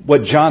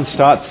what John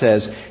Stott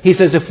says. He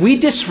says, if we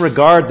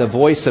disregard the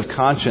voice of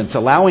conscience,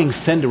 allowing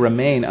sin to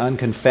remain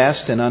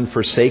unconfessed and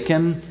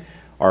unforsaken,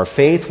 our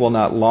faith will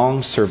not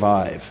long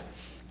survive.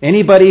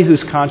 Anybody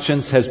whose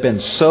conscience has been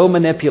so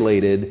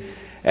manipulated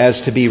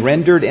as to be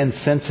rendered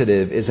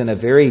insensitive is in a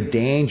very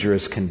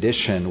dangerous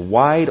condition,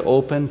 wide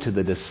open to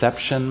the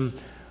deception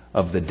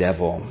of the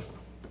devil.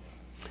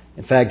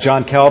 In fact,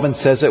 John Calvin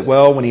says it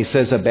well when he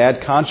says a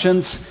bad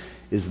conscience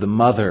is the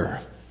mother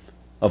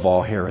of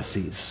all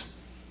heresies.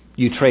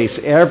 You trace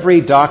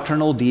every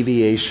doctrinal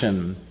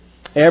deviation,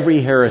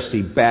 every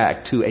heresy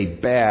back to a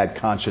bad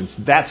conscience.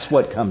 That's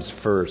what comes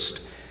first.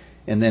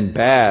 And then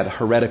bad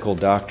heretical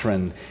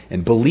doctrine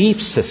and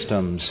belief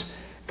systems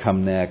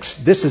come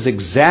next. This is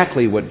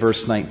exactly what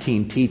verse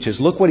 19 teaches.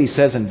 Look what he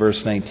says in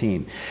verse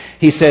 19.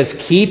 He says,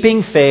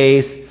 keeping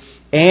faith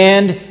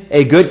and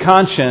a good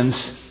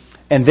conscience.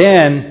 And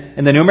then,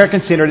 in the New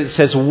American Standard, it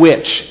says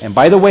which. And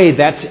by the way,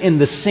 that's in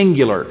the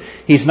singular.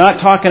 He's not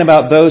talking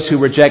about those who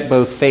reject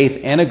both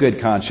faith and a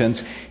good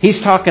conscience. He's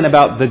talking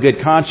about the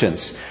good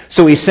conscience.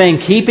 So he's saying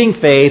keeping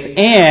faith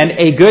and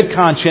a good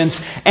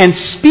conscience. And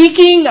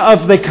speaking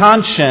of the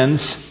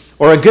conscience,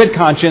 or a good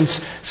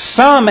conscience,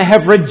 some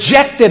have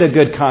rejected a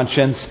good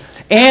conscience,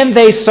 and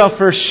they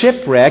suffer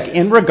shipwreck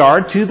in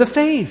regard to the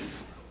faith.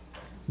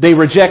 They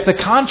reject the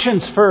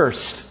conscience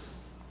first,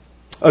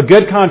 a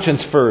good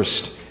conscience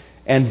first.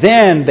 And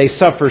then they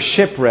suffer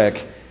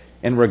shipwreck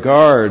in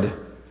regard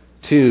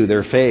to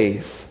their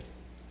faith.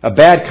 A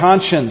bad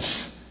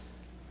conscience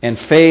and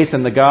faith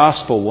in the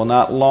gospel will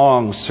not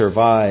long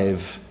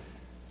survive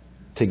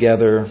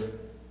together.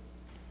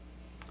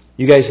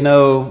 You guys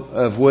know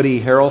of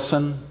Woody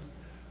Harrelson,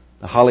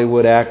 the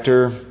Hollywood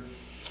actor.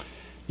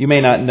 You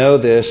may not know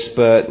this,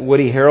 but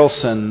Woody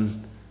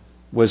Harrelson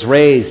was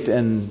raised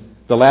in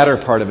the latter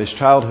part of his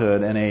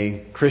childhood in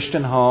a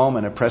Christian home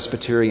and a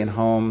Presbyterian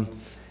home.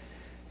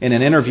 In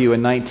an interview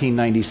in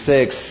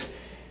 1996,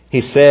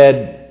 he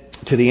said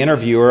to the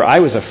interviewer, "I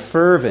was a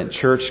fervent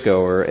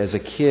churchgoer as a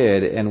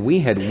kid, and we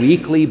had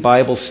weekly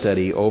Bible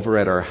study over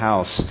at our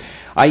house.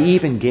 I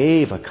even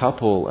gave a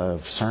couple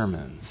of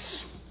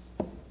sermons."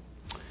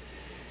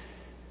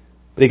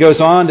 But he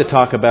goes on to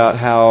talk about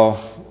how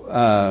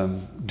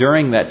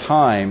during that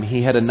time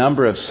he had a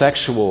number of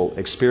sexual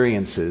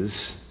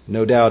experiences,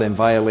 no doubt in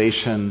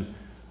violation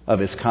of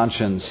his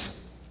conscience.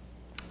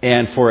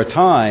 And for a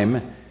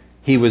time,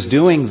 he was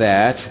doing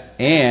that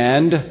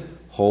and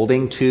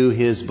holding to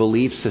his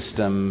belief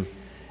system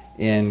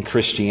in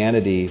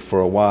Christianity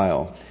for a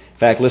while. In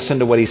fact, listen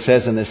to what he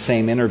says in this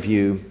same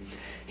interview.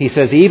 He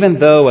says, even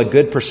though a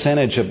good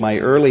percentage of my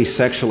early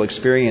sexual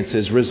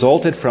experiences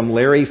resulted from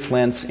Larry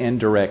Flint's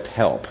indirect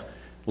help.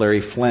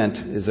 Larry Flint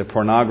is a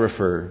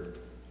pornographer.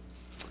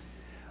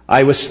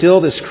 I was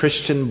still this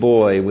Christian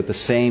boy with the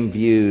same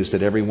views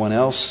that everyone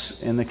else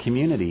in the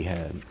community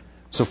had.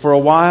 So for a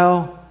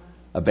while,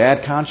 a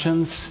bad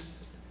conscience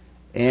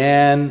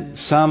and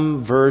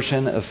some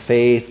version of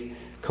faith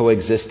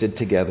coexisted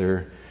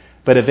together.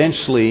 But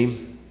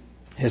eventually,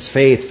 his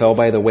faith fell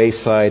by the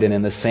wayside, and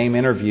in the same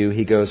interview,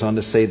 he goes on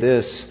to say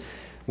this,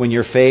 when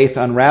your faith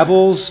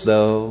unravels,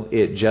 though,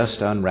 it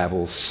just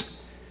unravels.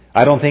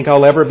 I don't think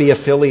I'll ever be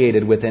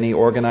affiliated with any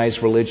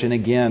organized religion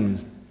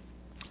again.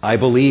 I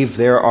believe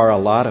there are a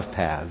lot of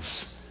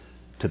paths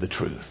to the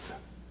truth.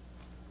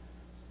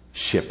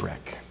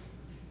 Shipwreck.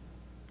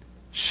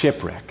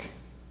 Shipwreck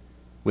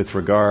with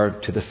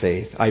regard to the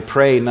faith. I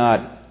pray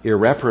not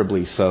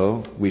irreparably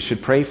so. We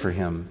should pray for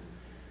him,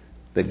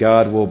 that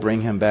God will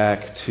bring him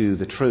back to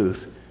the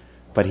truth.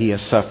 But he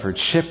has suffered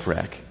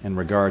shipwreck in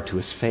regard to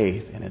his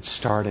faith, and it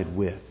started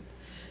with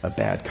a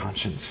bad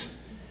conscience.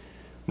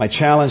 My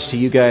challenge to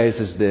you guys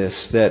is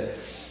this, that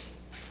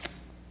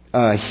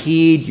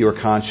heed your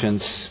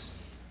conscience.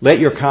 Let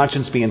your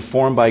conscience be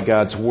informed by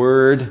God's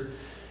Word.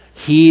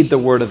 Heed the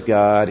Word of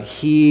God.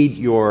 Heed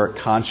your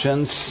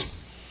conscience.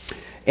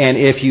 And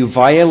if you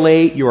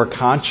violate your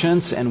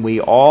conscience, and we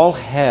all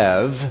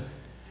have,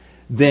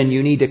 then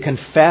you need to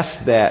confess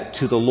that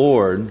to the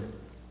Lord.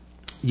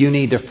 You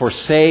need to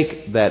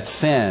forsake that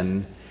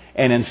sin.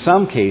 And in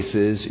some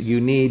cases,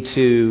 you need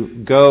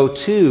to go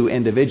to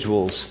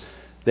individuals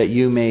that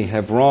you may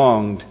have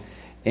wronged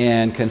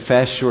and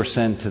confess your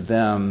sin to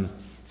them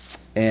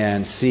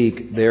and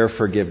seek their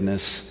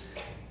forgiveness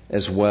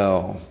as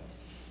well.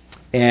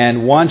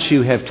 And once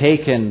you have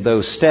taken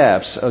those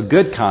steps, a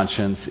good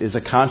conscience is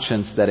a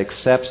conscience that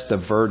accepts the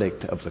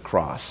verdict of the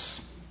cross.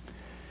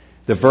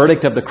 The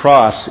verdict of the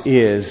cross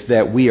is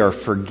that we are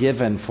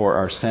forgiven for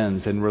our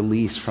sins and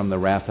released from the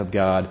wrath of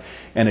God.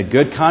 And a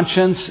good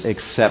conscience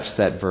accepts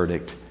that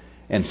verdict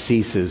and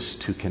ceases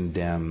to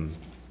condemn.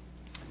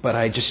 But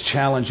I just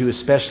challenge you,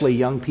 especially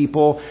young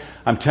people.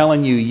 I'm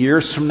telling you,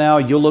 years from now,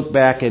 you'll look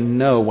back and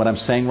know what I'm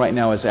saying right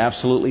now is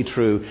absolutely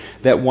true.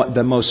 That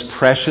the most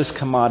precious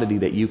commodity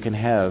that you can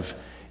have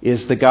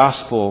is the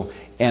gospel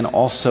and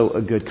also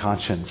a good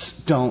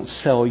conscience. Don't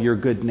sell your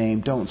good name.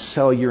 Don't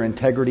sell your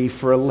integrity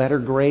for a letter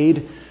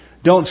grade.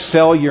 Don't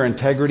sell your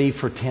integrity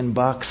for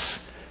 $10.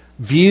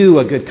 View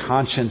a good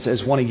conscience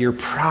as one of your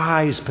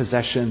prized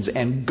possessions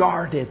and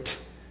guard it.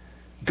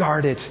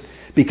 Guard it.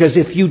 Because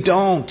if you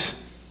don't,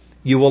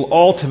 you will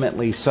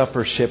ultimately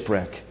suffer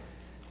shipwreck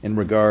in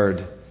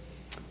regard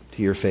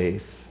to your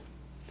faith.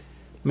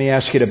 Let me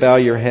ask you to bow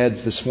your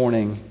heads this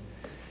morning.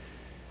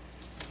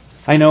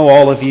 I know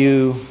all of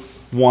you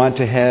want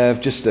to have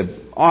just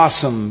an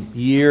awesome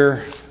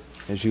year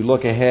as you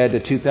look ahead to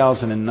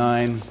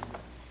 2009.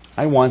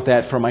 I want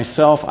that for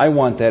myself. I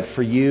want that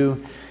for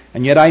you.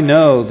 And yet I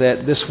know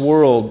that this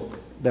world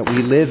that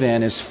we live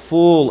in is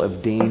full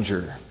of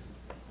danger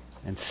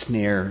and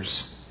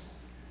snares.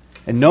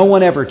 And no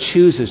one ever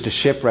chooses to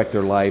shipwreck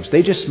their lives.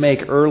 They just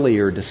make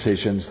earlier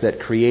decisions that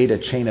create a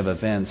chain of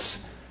events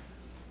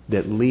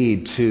that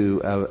lead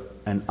to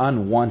an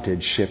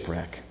unwanted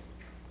shipwreck.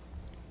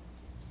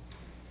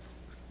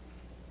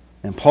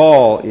 And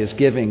Paul is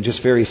giving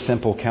just very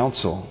simple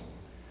counsel.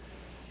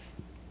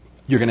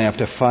 You're going to have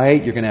to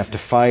fight. You're going to have to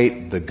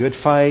fight the good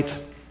fight.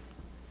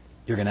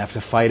 You're going to have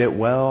to fight it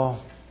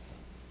well.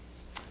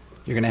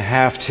 You're going to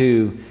have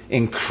to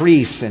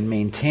increase and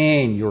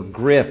maintain your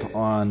grip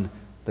on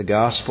the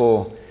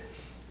gospel.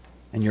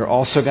 And you're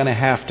also going to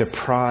have to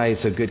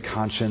prize a good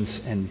conscience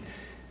and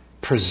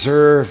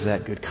preserve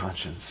that good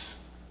conscience.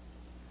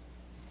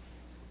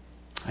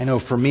 I know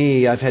for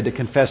me, I've had to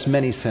confess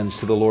many sins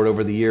to the Lord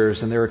over the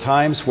years. And there are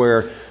times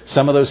where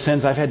some of those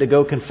sins I've had to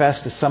go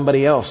confess to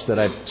somebody else that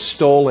I've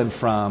stolen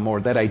from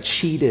or that I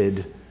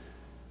cheated.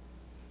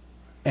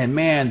 And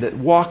man, that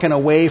walking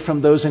away from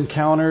those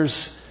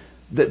encounters,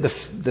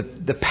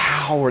 the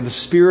power, the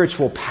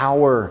spiritual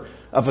power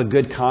of a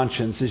good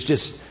conscience is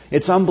just,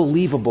 it's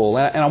unbelievable.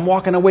 And I'm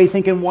walking away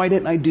thinking, why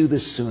didn't I do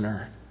this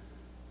sooner?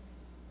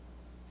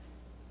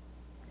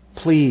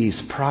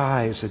 Please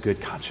prize a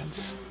good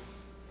conscience.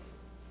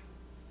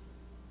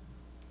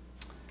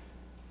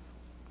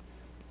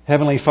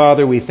 Heavenly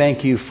Father, we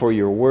thank you for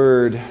your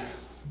word,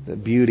 the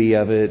beauty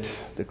of it,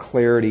 the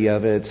clarity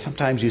of it.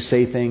 Sometimes you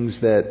say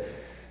things that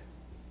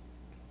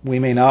we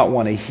may not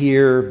want to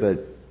hear,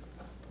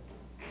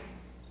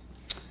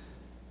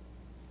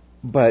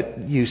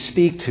 but you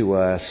speak to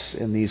us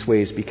in these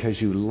ways because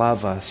you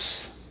love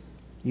us.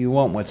 You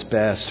want what's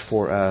best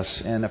for us.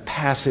 And a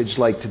passage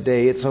like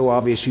today, it's so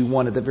obvious you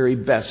wanted the very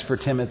best for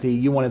Timothy.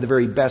 You wanted the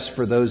very best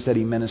for those that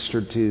he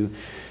ministered to.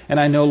 And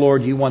I know,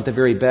 Lord, you want the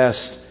very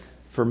best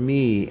for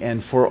me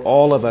and for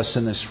all of us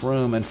in this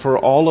room and for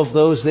all of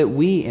those that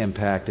we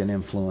impact and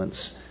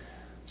influence.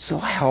 So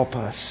help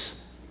us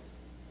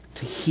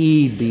to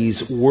heed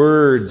these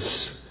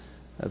words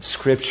of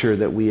Scripture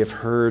that we have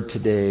heard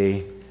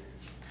today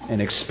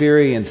and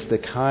experience the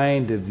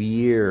kind of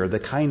year, the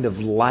kind of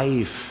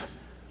life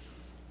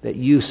that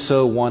you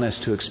so want us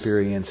to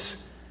experience,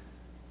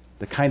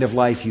 the kind of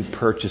life you've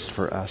purchased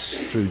for us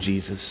through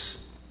Jesus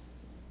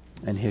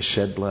and His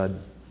shed blood.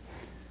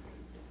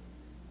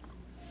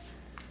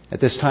 At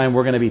this time,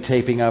 we're going to be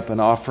taping up an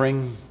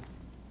offering,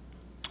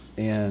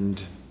 and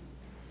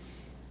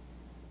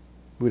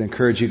we would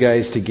encourage you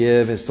guys to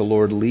give as the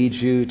Lord leads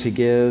you to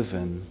give.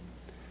 And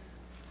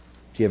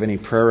if you have any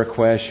prayer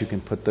requests, you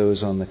can put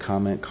those on the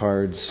comment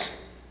cards.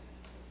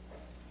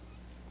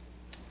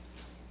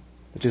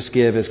 But just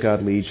give as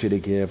God leads you to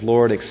give.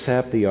 Lord,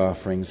 accept the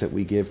offerings that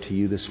we give to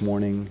you this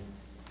morning.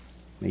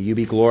 May you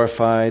be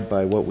glorified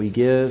by what we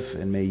give,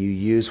 and may you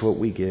use what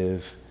we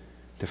give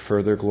to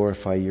further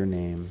glorify your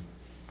name.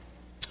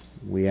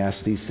 We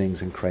ask these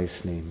things in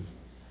Christ's name.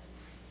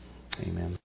 Amen.